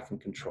things that I can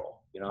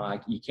control. You know,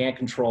 you can't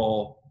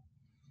control,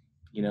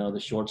 you know, the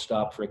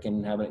shortstop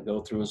freaking having it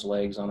go through his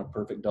legs on a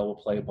perfect double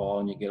play ball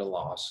and you get a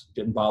loss.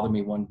 Didn't bother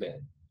me one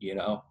bit, you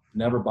know,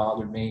 never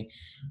bothered me.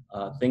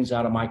 Things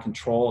out of my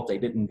control, if they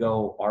didn't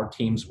go our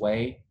team's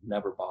way,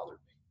 never bothered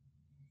me.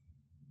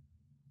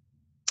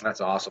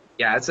 That's awesome.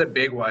 Yeah, it's a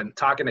big one.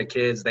 Talking to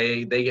kids,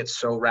 they get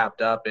so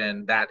wrapped up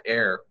in that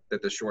error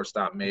that the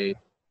shortstop made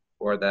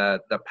or the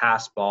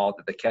pass ball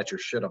that the catcher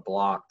should have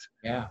blocked.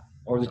 Yeah.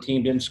 Or the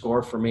team didn't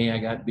score for me. I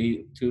got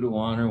beat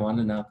 2-1 or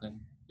 1-0.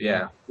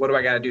 Yeah. What do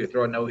I got to do?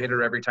 Throw a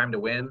no-hitter every time to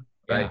win?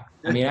 Right.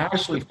 Yeah. I mean, I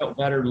actually felt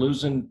better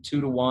losing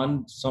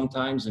 2-1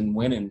 sometimes and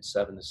winning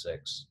 7-6,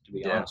 to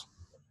be honest.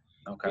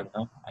 Okay. You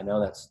know? I know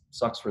that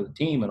sucks for the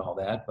team and all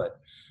that, but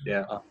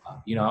yeah,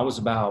 you know, I was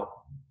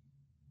about,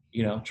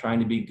 you know, trying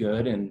to be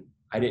good, and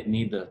I didn't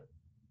need the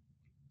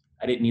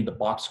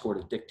box score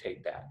to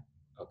dictate that.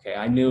 Okay.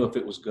 I knew if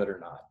it was good or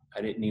not. I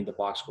didn't need the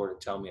box score to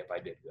tell me if I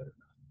did good or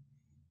not.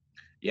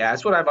 Yeah,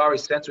 that's what I've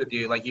always sensed with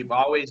you. Like, you've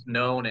always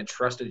known and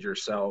trusted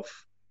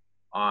yourself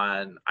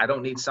on, I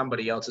don't need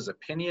somebody else's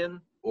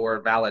opinion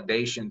or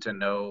validation to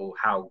know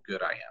how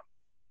good I am.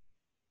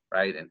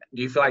 Right. And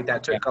do you feel like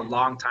that took a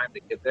long time to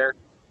get there?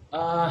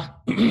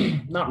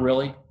 Not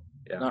really.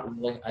 Yeah. Not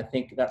really. I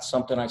think that's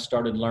something I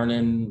started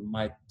learning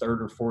my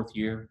 3rd or 4th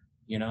year.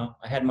 You know,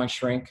 I had my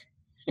shrink.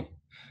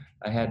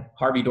 I had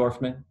Harvey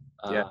Dorfman.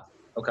 Yeah.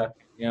 Okay.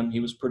 He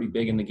was pretty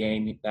big in the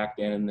game back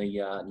then in the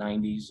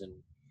 90s, and,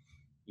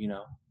 you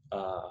know,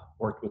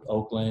 worked with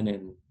Oakland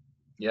and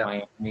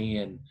Miami,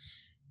 and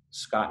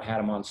Scott had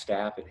him on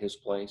staff at his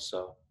place.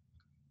 So,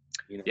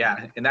 you know.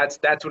 Yeah. And that's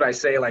what I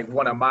say. Like,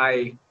 one of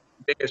my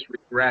biggest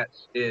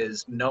regrets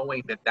is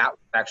knowing that was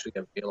actually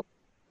available.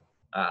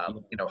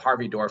 You know,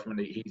 Harvey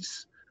Dorfman,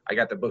 I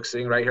got the book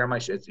sitting right here on my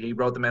shit. He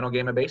wrote The Mental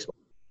Game of Baseball.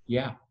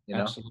 Yeah,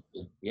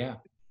 absolutely. Yeah.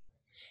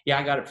 Yeah,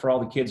 I got it for all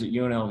the kids at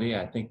UNLV.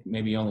 I think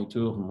maybe only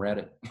 2 of them read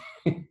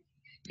it.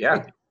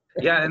 Yeah.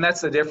 Yeah, and that's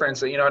the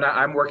difference. You know, and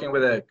I'm working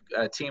with a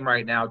team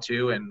right now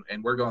too,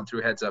 and we're going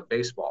through Heads Up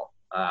Baseball.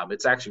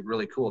 It's actually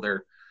really cool.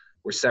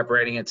 We're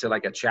separating it to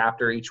like a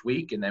chapter each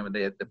week, and then when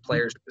the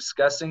players are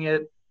discussing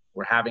it,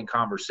 we're having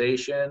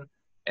conversation,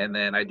 and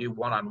then I do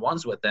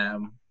one-on-ones with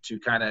them to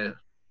kind of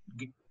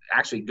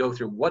actually go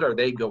through what are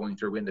they going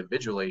through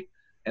individually.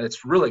 And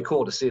it's really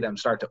cool to see them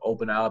start to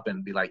open up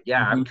and be like,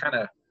 yeah, I'm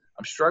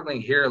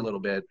struggling here a little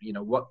bit. You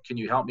know, what can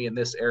you help me in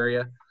this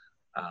area?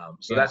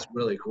 So that's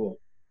really cool.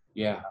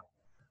 Yeah.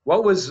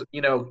 What was,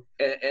 you know,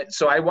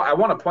 so I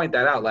want to point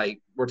that out. Like,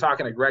 we're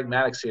talking to Greg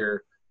Maddux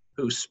here,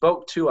 who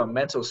spoke to a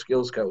mental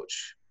skills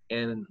coach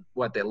in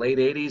the late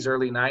 80s,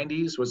 early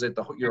 90s. Was it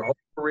your whole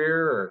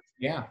career? Or?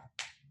 Yeah.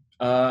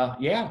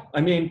 Yeah.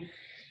 I mean,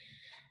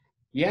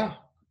 yeah.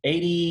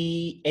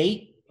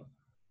 88,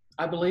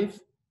 I believe.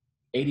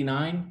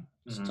 89,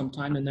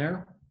 sometime in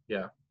there.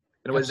 Yeah.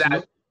 And was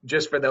that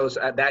just for those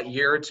that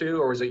year or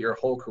two, or was it your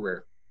whole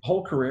career?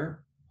 Whole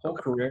career.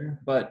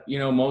 But, you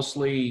know,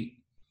 mostly,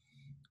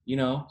 you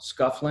know,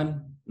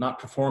 scuffling, not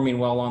performing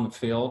well on the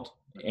field,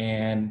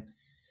 And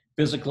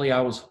physically,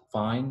 I was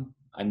fine.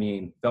 I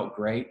mean, felt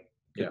great.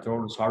 Could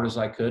throw it as hard as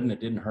I could, and it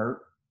didn't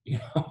hurt. You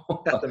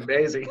know, That's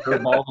amazing. the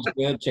ball was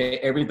good.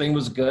 Everything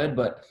was good,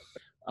 but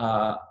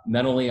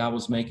mentally, I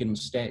was making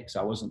mistakes.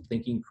 I wasn't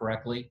thinking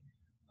correctly.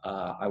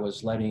 I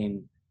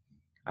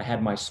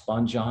had my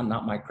sponge on,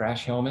 not my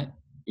crash helmet.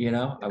 You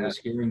know, I was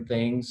hearing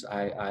things.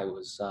 I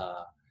was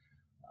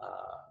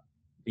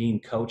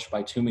being coached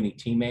by too many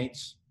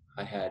teammates.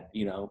 I had,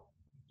 you know,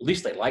 at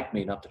least they liked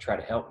me enough to try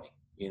to help me,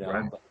 you know.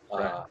 Right.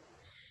 But,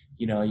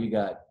 you know, you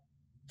got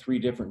 3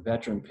 different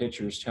veteran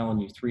pitchers telling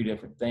you 3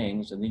 different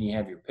things, and then you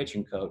have your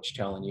pitching coach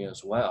telling you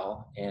as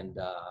well. And,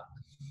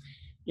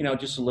 you know,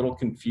 just a little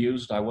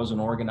confused. I wasn't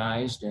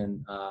organized,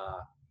 and I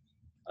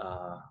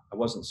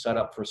wasn't set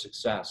up for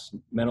success.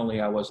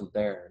 Mentally, I wasn't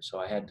there. So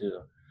I had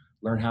to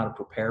learn how to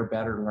prepare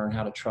better, learn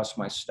how to trust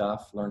my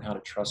stuff, learn how to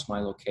trust my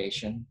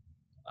location,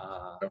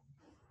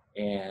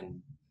 and,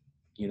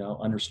 you know,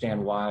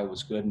 understand why I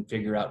was good and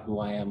figure out who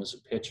I am as a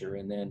pitcher.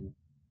 And then,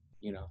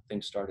 you know,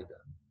 things started to.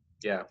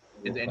 Yeah.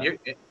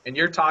 And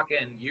you're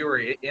talking, you were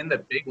in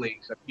the big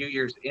leagues, a few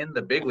years in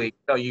the big league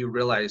until you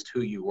realized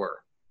who you were.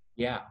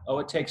 Yeah. Oh,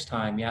 it takes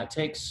time. Yeah. It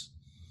takes,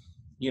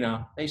 you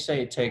know, they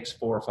say it takes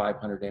 400 or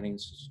 500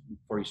 innings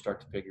before you start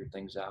to figure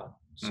things out.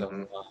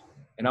 So,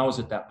 and I was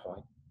at that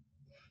point.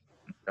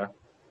 Okay.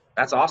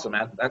 That's awesome,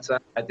 man. I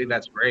think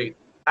that's great.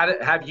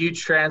 Have you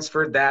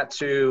transferred that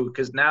to,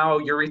 because now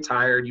you're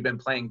retired, you've been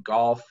playing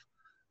golf.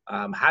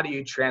 How do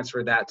you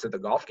transfer that to the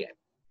golf game?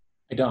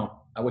 I don't.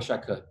 I wish I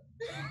could.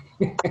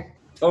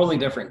 Totally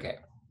different game.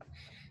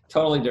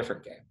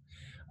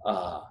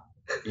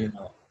 You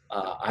know,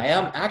 I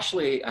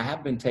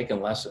have been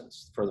taking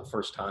lessons for the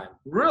first time.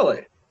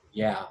 Really?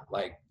 Yeah.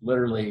 Like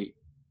literally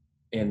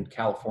in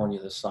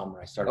California this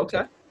summer, I started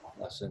taking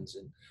lessons.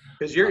 And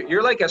because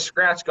you're like a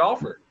scratch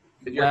golfer.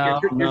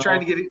 You're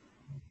trying to get it,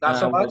 not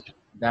so much.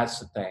 That's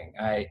the thing.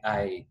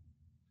 I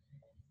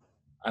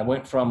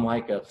went from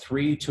like a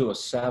 3 to a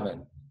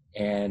 7,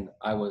 and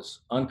I was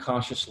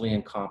unconsciously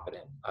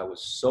incompetent. I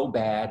was so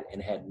bad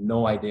and had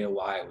no idea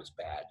why I was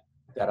bad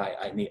that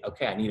I need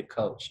a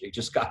coach. It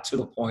just got to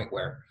the point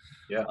where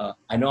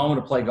I know I'm going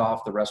to play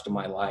golf the rest of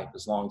my life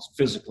as long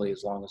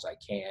as I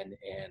can.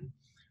 And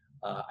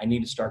I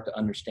need to start to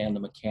understand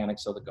the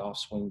mechanics of the golf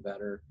swing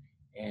better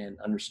and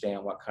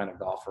understand what kind of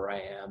golfer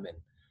I am. And,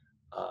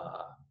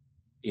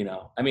 you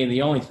know, I mean,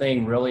 the only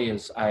thing really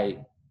is I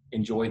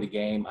enjoy the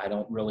game. I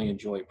don't really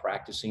enjoy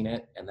practicing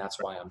it, and that's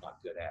why I'm not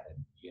good at it.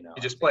 You know,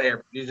 you just play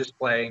and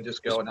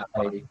just go.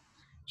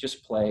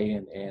 Just play,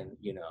 and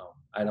you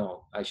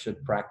know, I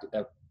should practice.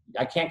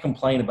 I can't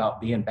complain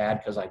about being bad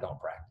because I don't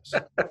practice.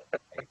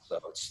 So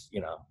it's,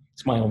 you know,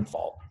 it's my own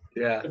fault.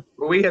 Yeah.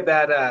 Well, we had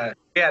that,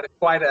 we had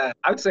quite I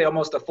would say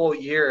almost a full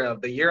year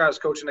of the year I was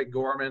coaching at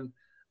Gorman.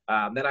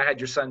 Then I had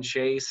your son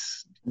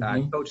Chase.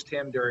 I coached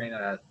him during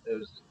it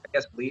was, I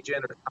guess,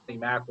 Legion or Tommy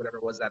Mac, whatever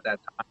it was at that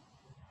time.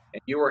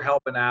 And you were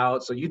helping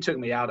out, so you took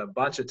me out a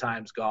bunch of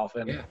times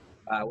golfing. Yeah.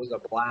 It was a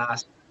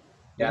blast.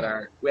 We had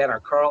our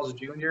Carl's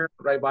Jr.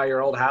 right by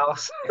your old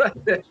house.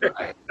 Right there.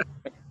 Right.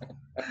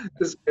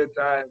 Just good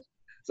times.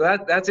 So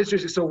that's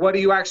interesting. So what are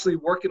you actually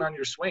working on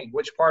your swing?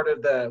 Which part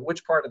of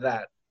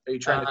that are you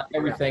trying to?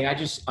 Everything.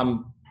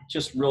 I'm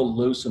just real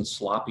loose and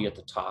sloppy at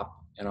the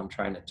top, and I'm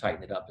trying to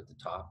tighten it up at the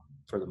top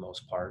for the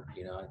most part.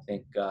 You know, I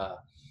think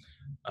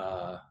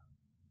I'm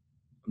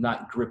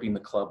not gripping the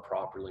club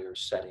properly or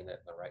setting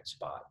it in the right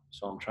spot.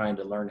 So I'm trying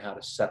to learn how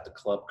to set the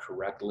club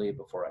correctly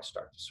before I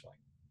start to swing.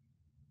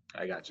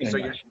 I got you. So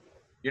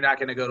you're not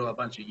going to go to a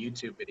bunch of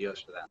YouTube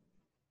videos for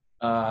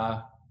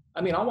that?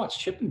 I mean, I'll watch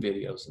chipping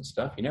videos and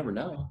stuff. You never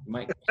know.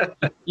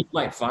 You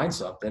might find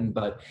something.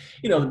 But,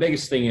 you know, the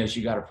biggest thing is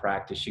you got to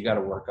practice. You got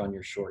to work on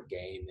your short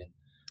game. And,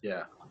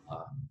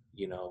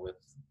 you know,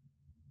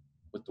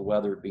 with the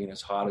weather being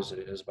as hot as it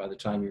is, by the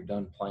time you're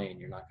done playing,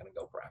 you're not going to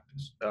go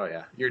practice. Oh,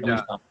 yeah. You're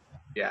done.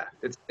 Yeah.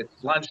 It's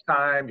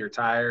lunchtime. You're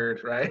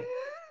tired, right?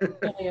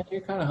 Yeah,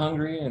 you're kind of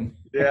hungry. And,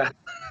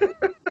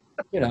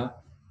 you know,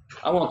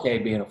 I'm okay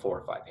being a 4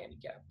 or 5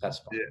 handicap. That's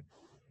fine. Yeah.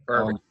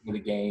 Perfect. I'll enjoy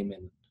the game,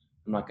 and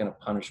I'm not going to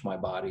punish my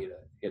body to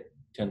hit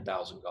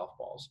 10,000 golf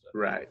balls.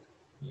 Right.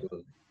 Yeah.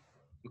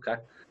 Okay.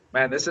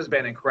 Man, this has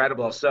been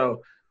incredible.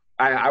 So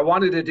I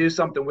wanted to do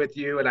something with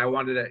you, and I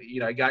wanted to,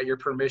 you know, I got your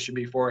permission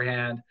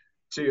beforehand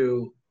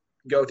to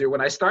go through.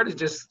 When I started,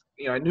 just,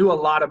 you know, I knew a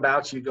lot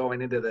about you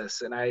going into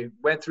this, and I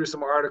went through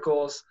some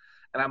articles,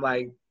 and I'm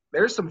like,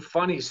 there's some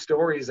funny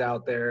stories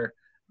out there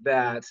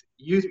that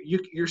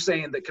you're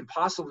saying that could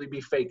possibly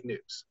be fake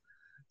news.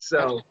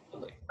 So,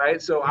 absolutely.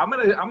 Right. So I'm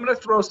gonna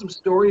throw some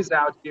stories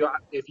out to you.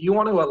 If you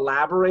want to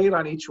elaborate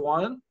on each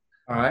one,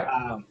 all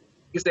right.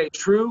 You say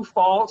true,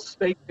 false,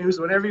 fake news,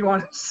 whatever you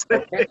want to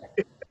say. Okay.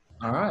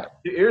 All right.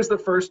 Here's the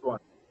first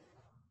one.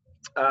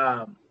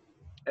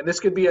 And this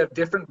could be a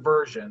different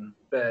version,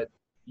 but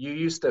you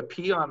used to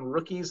pee on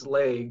rookies'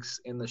 legs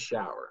in the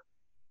shower.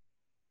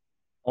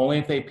 Only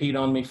if they peed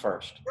on me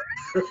first.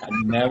 I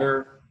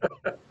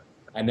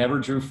never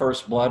drew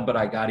first blood, but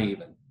I got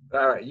even.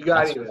 All right, you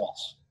got even.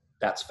 False.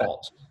 That's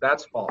false.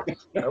 That's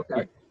false.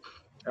 Okay.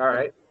 All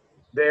right.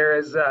 There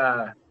is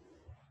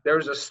there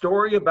was a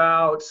story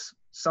about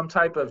some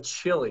type of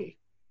chili.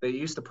 They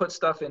used to put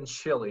stuff in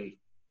chili.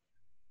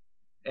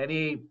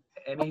 Any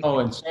Oh,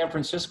 in San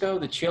Francisco,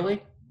 the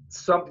chili?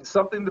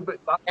 something to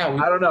Yeah,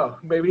 I don't know,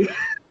 maybe.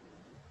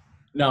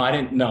 no, I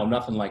didn't. No,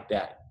 nothing like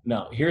that.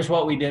 No, here's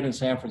what we did in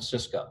San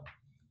Francisco.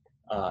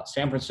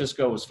 San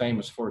Francisco was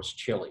famous for its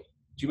chili.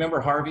 Do you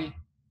remember Harvey?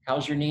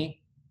 How's your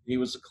knee? He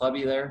was the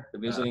clubby there, the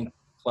visiting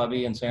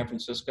clubby in San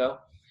Francisco.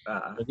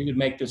 But he would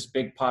make this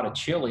big pot of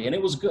chili, and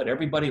it was good.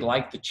 Everybody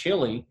liked the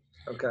chili.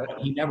 Okay. But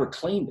he never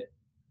cleaned it.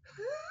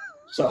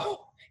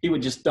 So he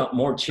would just dump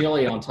more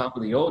chili on top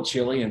of the old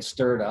chili and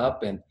stir it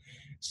up. And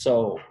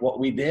so what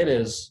we did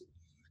is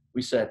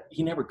we said,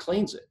 he never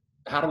cleans it.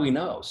 How do we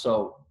know?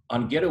 So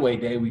on getaway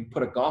day, we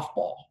put a golf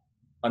ball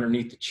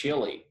underneath the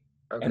chili.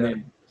 Okay. And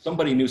then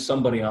somebody knew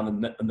somebody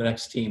on the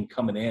next team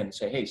coming in and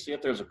say, hey, see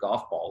if there's a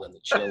golf ball in the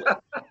chili.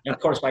 And of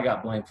course, I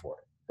got blamed for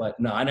it. But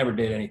no, I never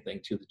did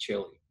anything to the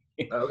chili.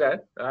 Okay.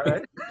 All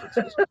right.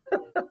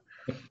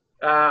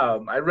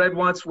 I read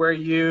once where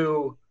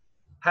you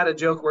had a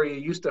joke where you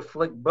used to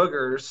flick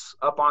boogers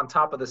up on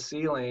top of the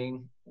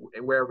ceiling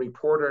where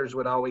reporters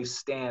would always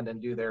stand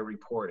and do their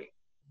reporting.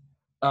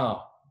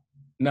 Oh,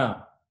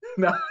 no.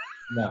 No.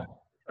 No.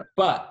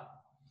 But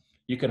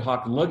you could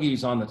hawk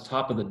loogies on the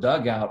top of the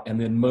dugout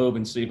and then move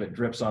and see if it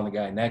drips on the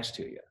guy next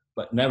to you,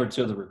 but never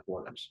to the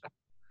reporters.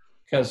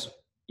 Because,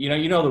 you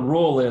know, the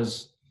rule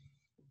is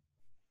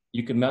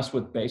you can mess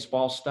with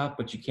baseball stuff,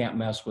 but you can't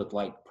mess with,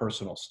 like,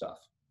 personal stuff.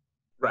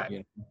 Right. You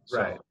know? So,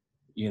 right.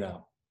 You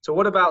know. So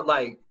what about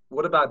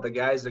the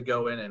guys that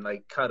go in and,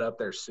 like, cut up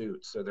their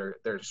suits or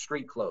their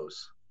street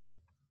clothes?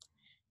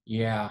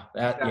 Yeah.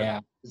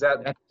 Is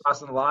that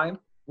crossing the line?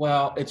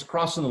 Well, it's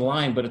crossing the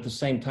line, but at the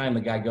same time, the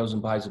guy goes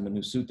and buys him a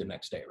new suit the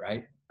next day,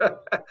 right?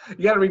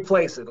 You got to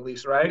replace it at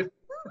least, right?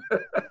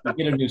 You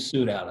get a new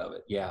suit out of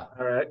it. Yeah.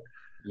 All right.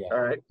 Yeah. All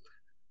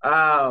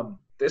right.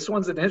 This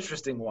one's an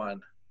interesting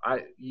one.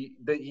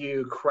 That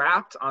you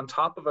crapped on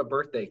top of a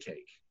birthday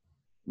cake.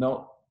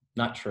 No,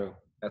 not true.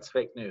 That's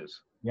fake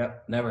news.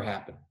 Yep, never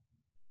happened.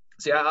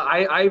 See,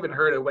 I even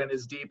heard it went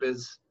as deep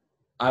as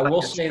I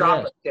will say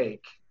chocolate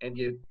cake, and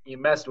you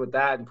messed with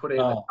that and put it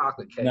in a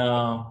chocolate cake.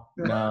 No,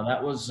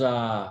 that was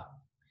I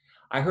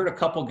heard a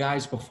couple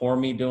guys before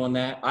me doing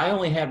that. I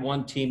only had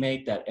one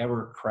teammate that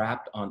ever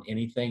crapped on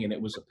anything, and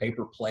it was a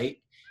paper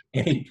plate,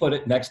 and he put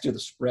it next to the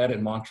spread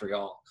in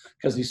Montreal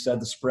because he said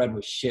the spread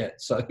was shit.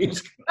 So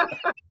he's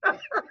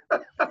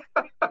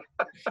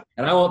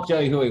and I won't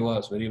tell you who he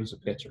was, but he was a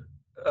pitcher.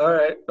 All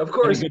right, of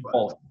course he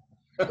was.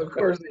 Of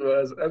course he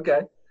was.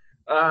 Okay.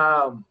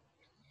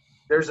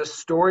 There's a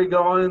story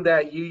going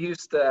that you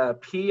used to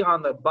pee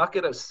on the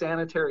bucket of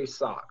sanitary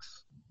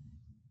socks.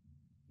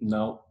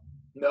 No.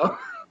 No?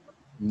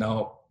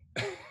 No.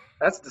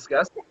 That's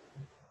disgusting.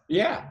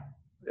 Yeah.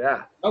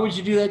 Yeah. Why would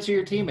you do that to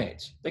your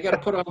teammates? They got to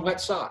put on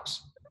wet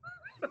socks.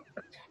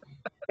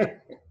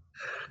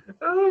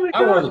 Oh my God.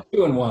 I wore the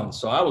 2-in-1,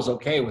 so I was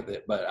okay with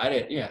it, but I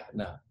didn't. Yeah,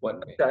 no,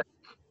 wasn't me. Okay.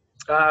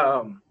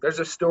 There's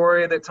a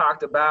story that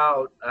talked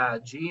about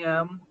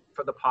GM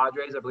for the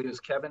Padres. I believe it was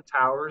Kevin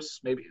Towers,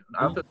 maybe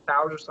not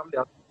Towers or somebody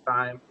else at the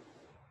time,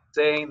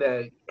 saying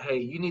that, hey,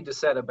 you need to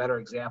set a better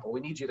example. We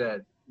need you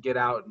to get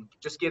out and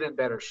just get in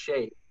better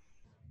shape.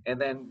 And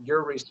then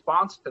your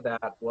response to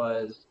that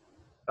was,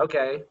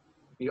 okay,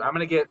 I'm going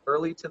to get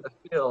early to the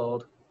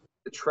field,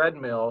 the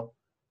treadmill,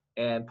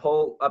 and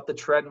pull up the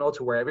treadmill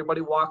to where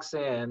everybody walks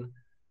in,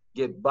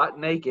 get butt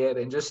naked,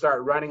 and just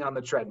start running on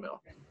the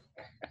treadmill.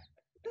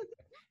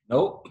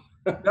 Nope.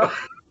 No.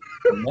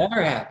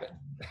 Never happened.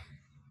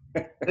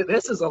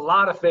 This is a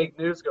lot of fake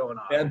news going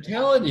on. I'm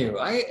telling you,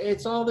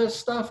 it's all this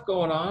stuff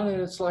going on, and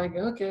it's like,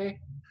 okay.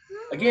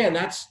 Again,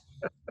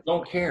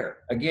 don't care.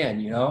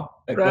 Again,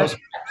 it goes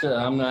back to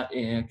I'm not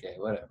okay,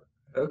 whatever.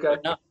 Okay.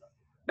 No.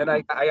 And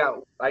I got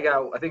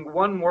I think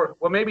one more,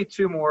 well maybe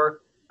two more.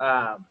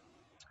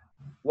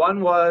 One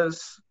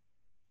was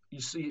you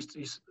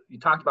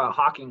talked about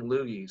hawking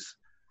loogies.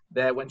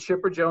 That when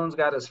Chipper Jones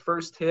got his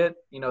first hit,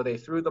 they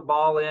threw the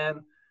ball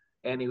in,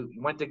 and he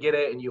went to get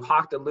it, and you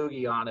hawked a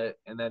loogie on it,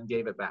 and then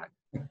gave it back.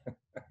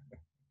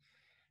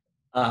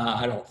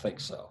 I don't think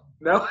so.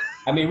 No.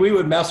 I mean, we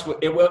would mess with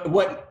it.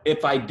 What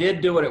if I did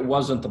do it? It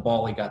wasn't the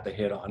ball he got the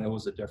hit on. It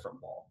was a different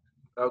ball.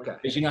 Okay.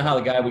 Because you know how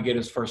the guy would get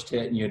his first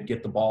hit, and you'd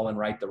get the ball and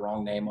write the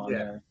wrong name on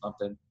there or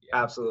something.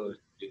 Yeah, absolutely.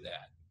 Do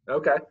that.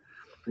 Okay.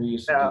 We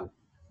used to do.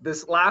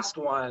 This last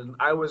one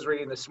I was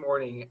reading this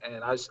morning,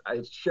 and I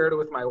shared it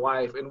with my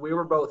wife, and we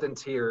were both in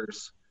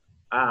tears.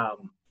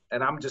 And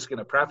I'm just going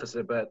to preface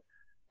it, but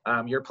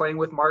you're playing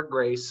with Mark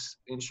Grace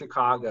in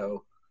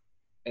Chicago,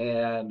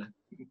 and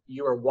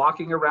you are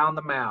walking around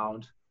the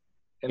mound.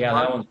 And yeah,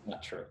 that one's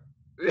not true.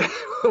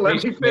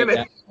 Let me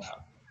finish.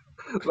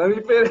 Let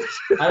me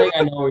finish. I think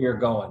I know where you're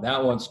going.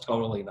 That one's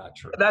totally not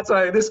true. That's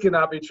why this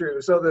cannot be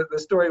true. So the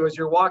story was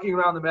you're walking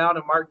around the mound,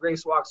 and Mark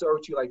Grace walks over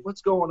to you like,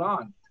 what's going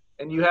on?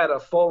 And you had a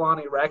full-on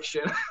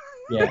erection.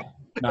 Yeah.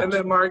 And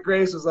then Mark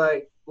Grace was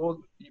like,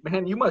 well,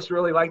 man, you must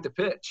really like to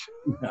pitch.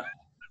 No.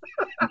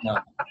 No,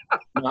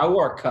 no, I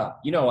wore a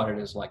cup. You know what it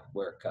is like to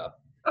wear a cup.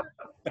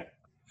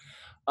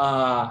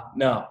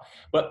 No,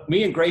 but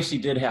me and Gracie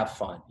did have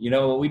fun. You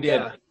know what we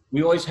did? Yeah.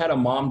 We always had a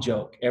mom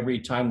joke every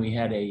time we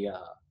had a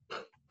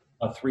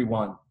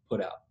 3-1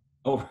 put out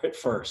over at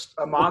first.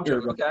 A mom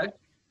joke. Okay.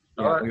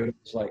 All Yeah, right. we would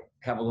just like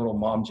have a little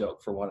mom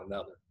joke for one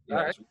another. All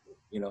right.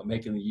 You know,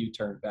 making the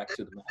U-turn back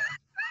to the mom.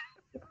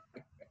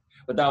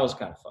 But that was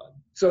kind of fun.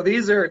 So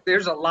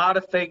there's a lot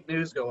of fake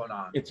news going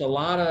on. It's a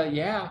lot of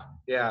Yeah.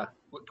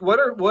 What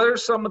are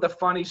some of the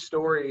funny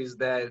stories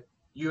that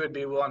you would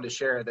be willing to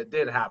share that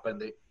did happen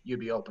that you'd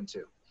be open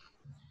to?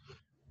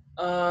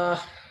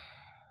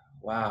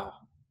 Wow.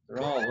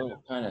 They're all a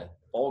little kind of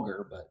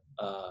vulgar, but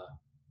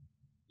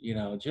you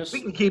know, just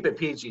We can keep it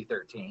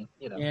PG-13,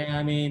 you know. yeah,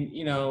 I mean,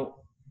 you know,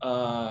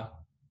 I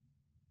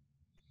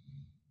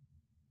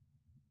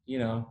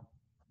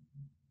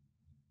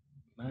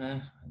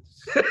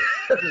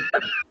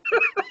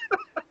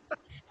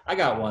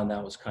got one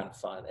that was kind of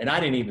fun, and I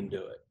didn't even do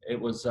it. It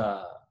was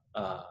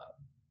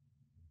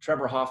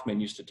Trevor Hoffman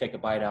used to take a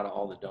bite out of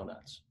all the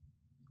donuts.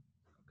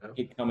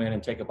 Okay. He'd come in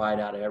and take a bite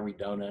out of every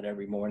donut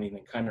every morning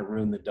and kind of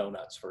ruin the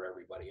donuts for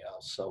everybody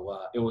else. So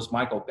it was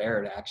Michael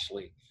Barrett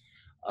actually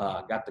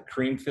got the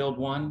cream-filled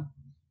one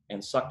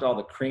and sucked all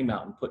the cream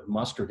out and put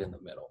mustard in the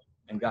middle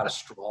and got a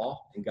straw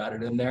and got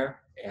it in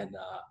there. And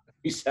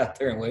he sat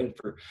there and waited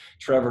for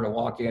Trevor to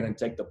walk in and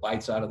take the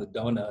bites out of the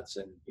donuts.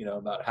 And, you know,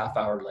 about a half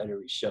hour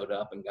later, he showed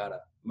up and got a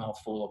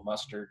mouthful of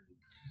mustard.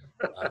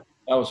 That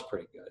was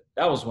pretty good.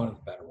 That was one of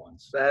the better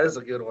ones. That is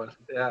a good one.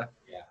 Yeah.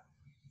 Yeah.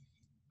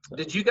 So,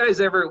 did you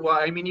guys ever, well,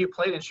 I mean, you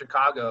played in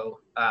Chicago.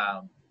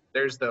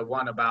 There's the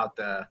one about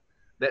that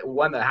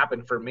one that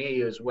happened for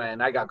me is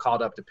when I got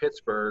called up to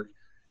Pittsburgh,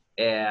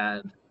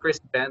 and Chris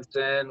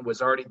Benson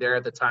was already there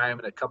at the time,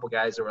 and a couple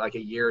guys that were like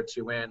a year or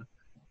two in,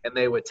 and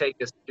they would take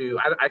us to,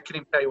 I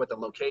couldn't even tell you what the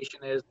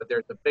location is, but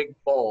there's a big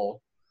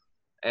bowl,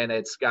 and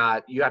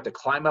you have to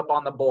climb up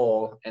on the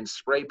bowl and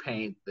spray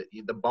paint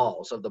the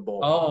balls of the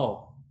bowl.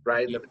 Oh.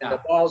 Right? Yeah.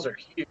 The balls are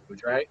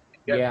huge, right?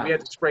 Yeah. We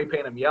had to spray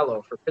paint them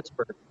yellow for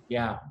Pittsburgh.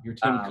 Yeah, your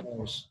team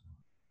colors.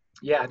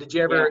 Yeah. Did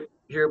you ever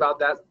hear about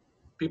that?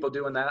 People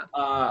doing that?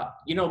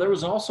 You know, there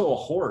was also a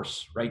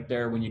horse right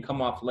there when you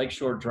come off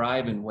Lakeshore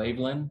Drive in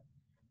Waveland.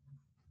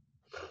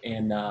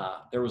 And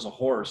there was a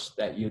horse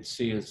that you'd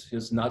see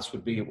his nuts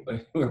would be,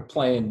 we were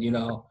playing, you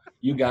know,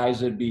 you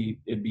guys, it'd be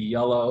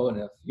yellow. And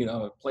if, you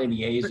know, playing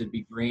the A's, it'd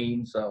be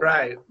green. So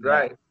Right.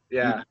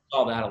 Yeah. You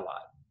saw that a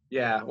lot.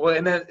 Yeah. Well,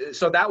 and then,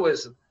 so that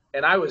was,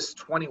 and I was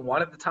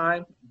 21 at the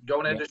time,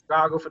 going into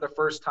Chicago for the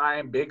first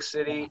time, big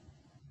city.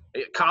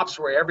 Cops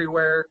were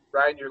everywhere,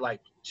 right? And you're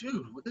like,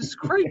 dude, this is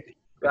crazy,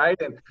 right?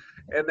 And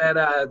then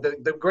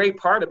the great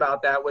part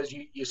about that was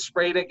you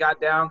sprayed it,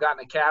 got down, got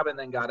in a cabin,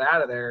 then got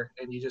out of there,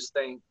 and you just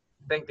think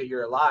that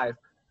you're alive.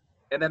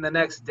 And then the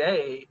next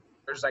day,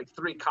 there's like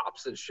 3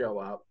 cops that show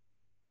up,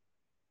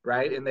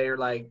 right? And they're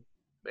like,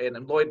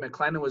 and Lloyd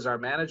McClendon was our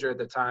manager at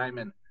the time,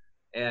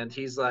 and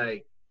he's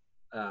like,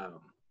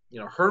 you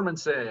know,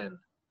 Hermanson,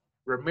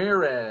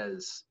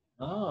 Ramirez,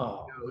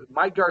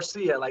 Mike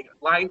Garcia, like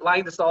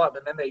lined us all up,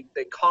 and then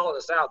they called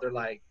us out. They're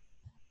like,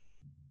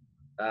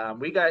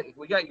 we got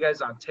you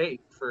guys on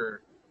tape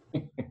for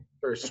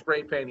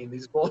spray painting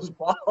these Bulls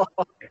balls.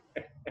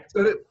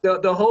 So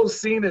the whole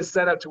scene is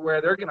set up to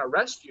where they're going to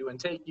arrest you and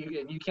take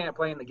you, and you can't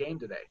play in the game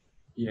today.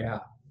 Yeah.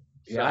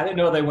 Yeah, I didn't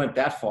know they went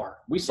that far.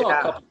 We saw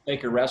a couple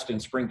take arrest in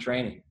spring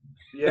training.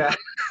 Yeah.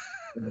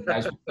 And the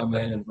guys would come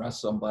in and arrest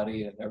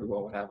somebody, and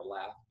everyone would have a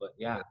laugh. But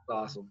yeah, that's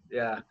awesome.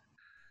 Yeah.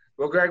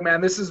 Well, Greg,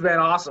 man, this has been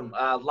awesome.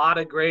 A lot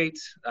of great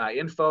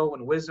info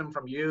and wisdom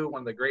from you.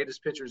 One of the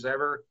greatest pitchers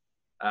ever.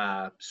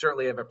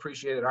 Certainly have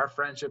appreciated our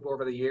friendship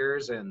over the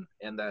years and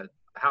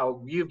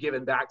how you've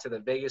given back to the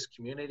Vegas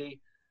community.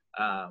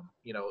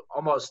 You know,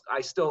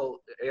 I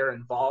still are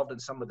involved in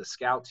some of the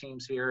scout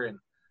teams here, and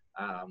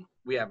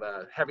we have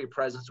a heavy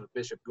presence with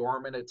Bishop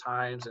Gorman at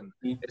times, and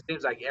it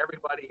seems like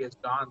everybody has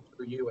gone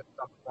through you at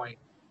some point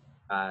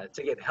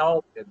to get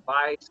help,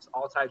 advice,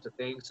 all types of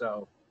things.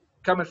 So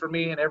coming from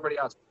me and everybody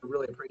else, I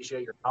really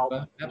appreciate your help.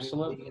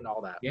 Absolutely. And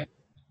all that. Yeah.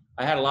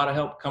 I had a lot of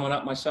help coming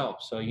up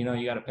myself, so, you know,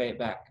 you got to pay it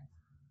back.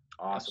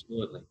 Awesome.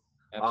 Absolutely.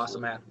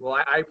 Awesome, man. Well,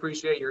 I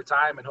appreciate your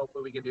time, and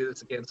hopefully we can do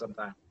this again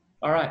sometime.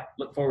 All right.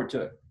 Look forward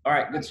to it. All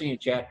right. Good seeing you,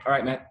 Chad. All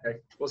right, Matt. Okay.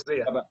 We'll see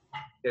you. Bye-bye.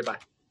 Okay, bye.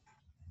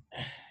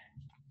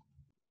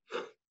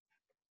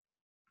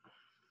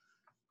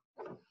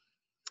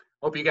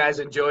 Hope you guys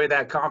enjoyed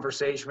that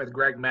conversation with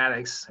Greg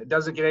Maddux. It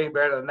doesn't get any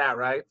better than that,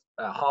 right?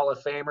 A Hall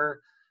of Famer.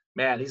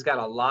 Man, he's got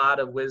a lot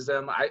of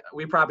wisdom.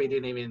 We probably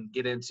didn't even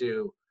get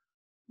into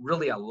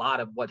really a lot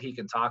of what he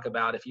can talk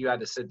about if you had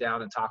to sit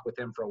down and talk with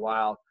him for a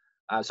while.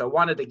 So I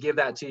wanted to give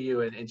that to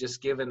you and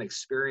just give an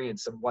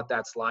experience of what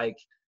that's like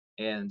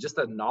and just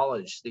the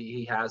knowledge that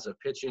he has of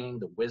pitching,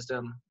 the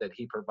wisdom that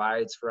he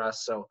provides for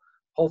us. So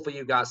hopefully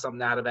you got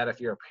something out of that.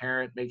 If you're a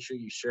parent, make sure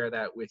you share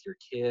that with your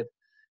kid.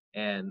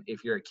 And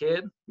if you're a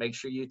kid, make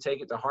sure you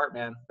take it to heart,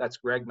 man. That's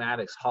Greg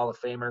Maddux, Hall of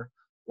Famer,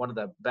 one of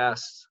the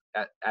best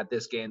at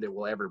this game that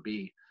will ever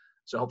be.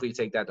 So hopefully you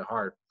take that to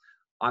heart.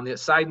 On the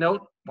side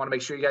note, want to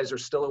make sure you guys are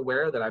still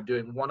aware that I'm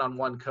doing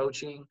one-on-one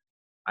coaching.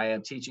 I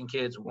am teaching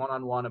kids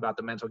one-on-one about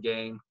the mental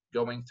game,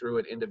 going through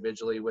it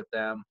individually with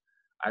them.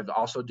 I'm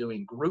also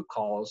doing group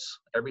calls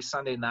every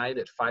Sunday night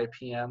at 5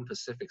 p.m.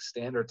 Pacific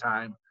Standard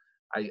Time.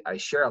 I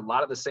share a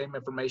lot of the same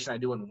information I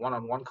do in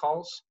one-on-one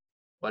calls,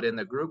 but in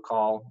the group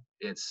call,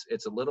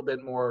 it's a little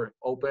bit more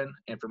open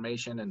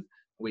information, and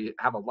we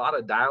have a lot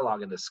of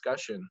dialogue and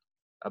discussion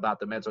about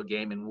the mental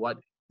game and what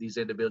these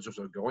individuals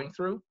are going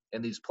through,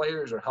 and these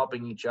players are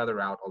helping each other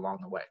out along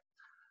the way.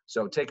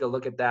 So take a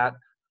look at that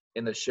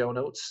in the show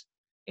notes,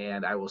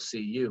 and I will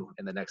see you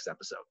in the next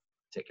episode.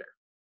 Take care.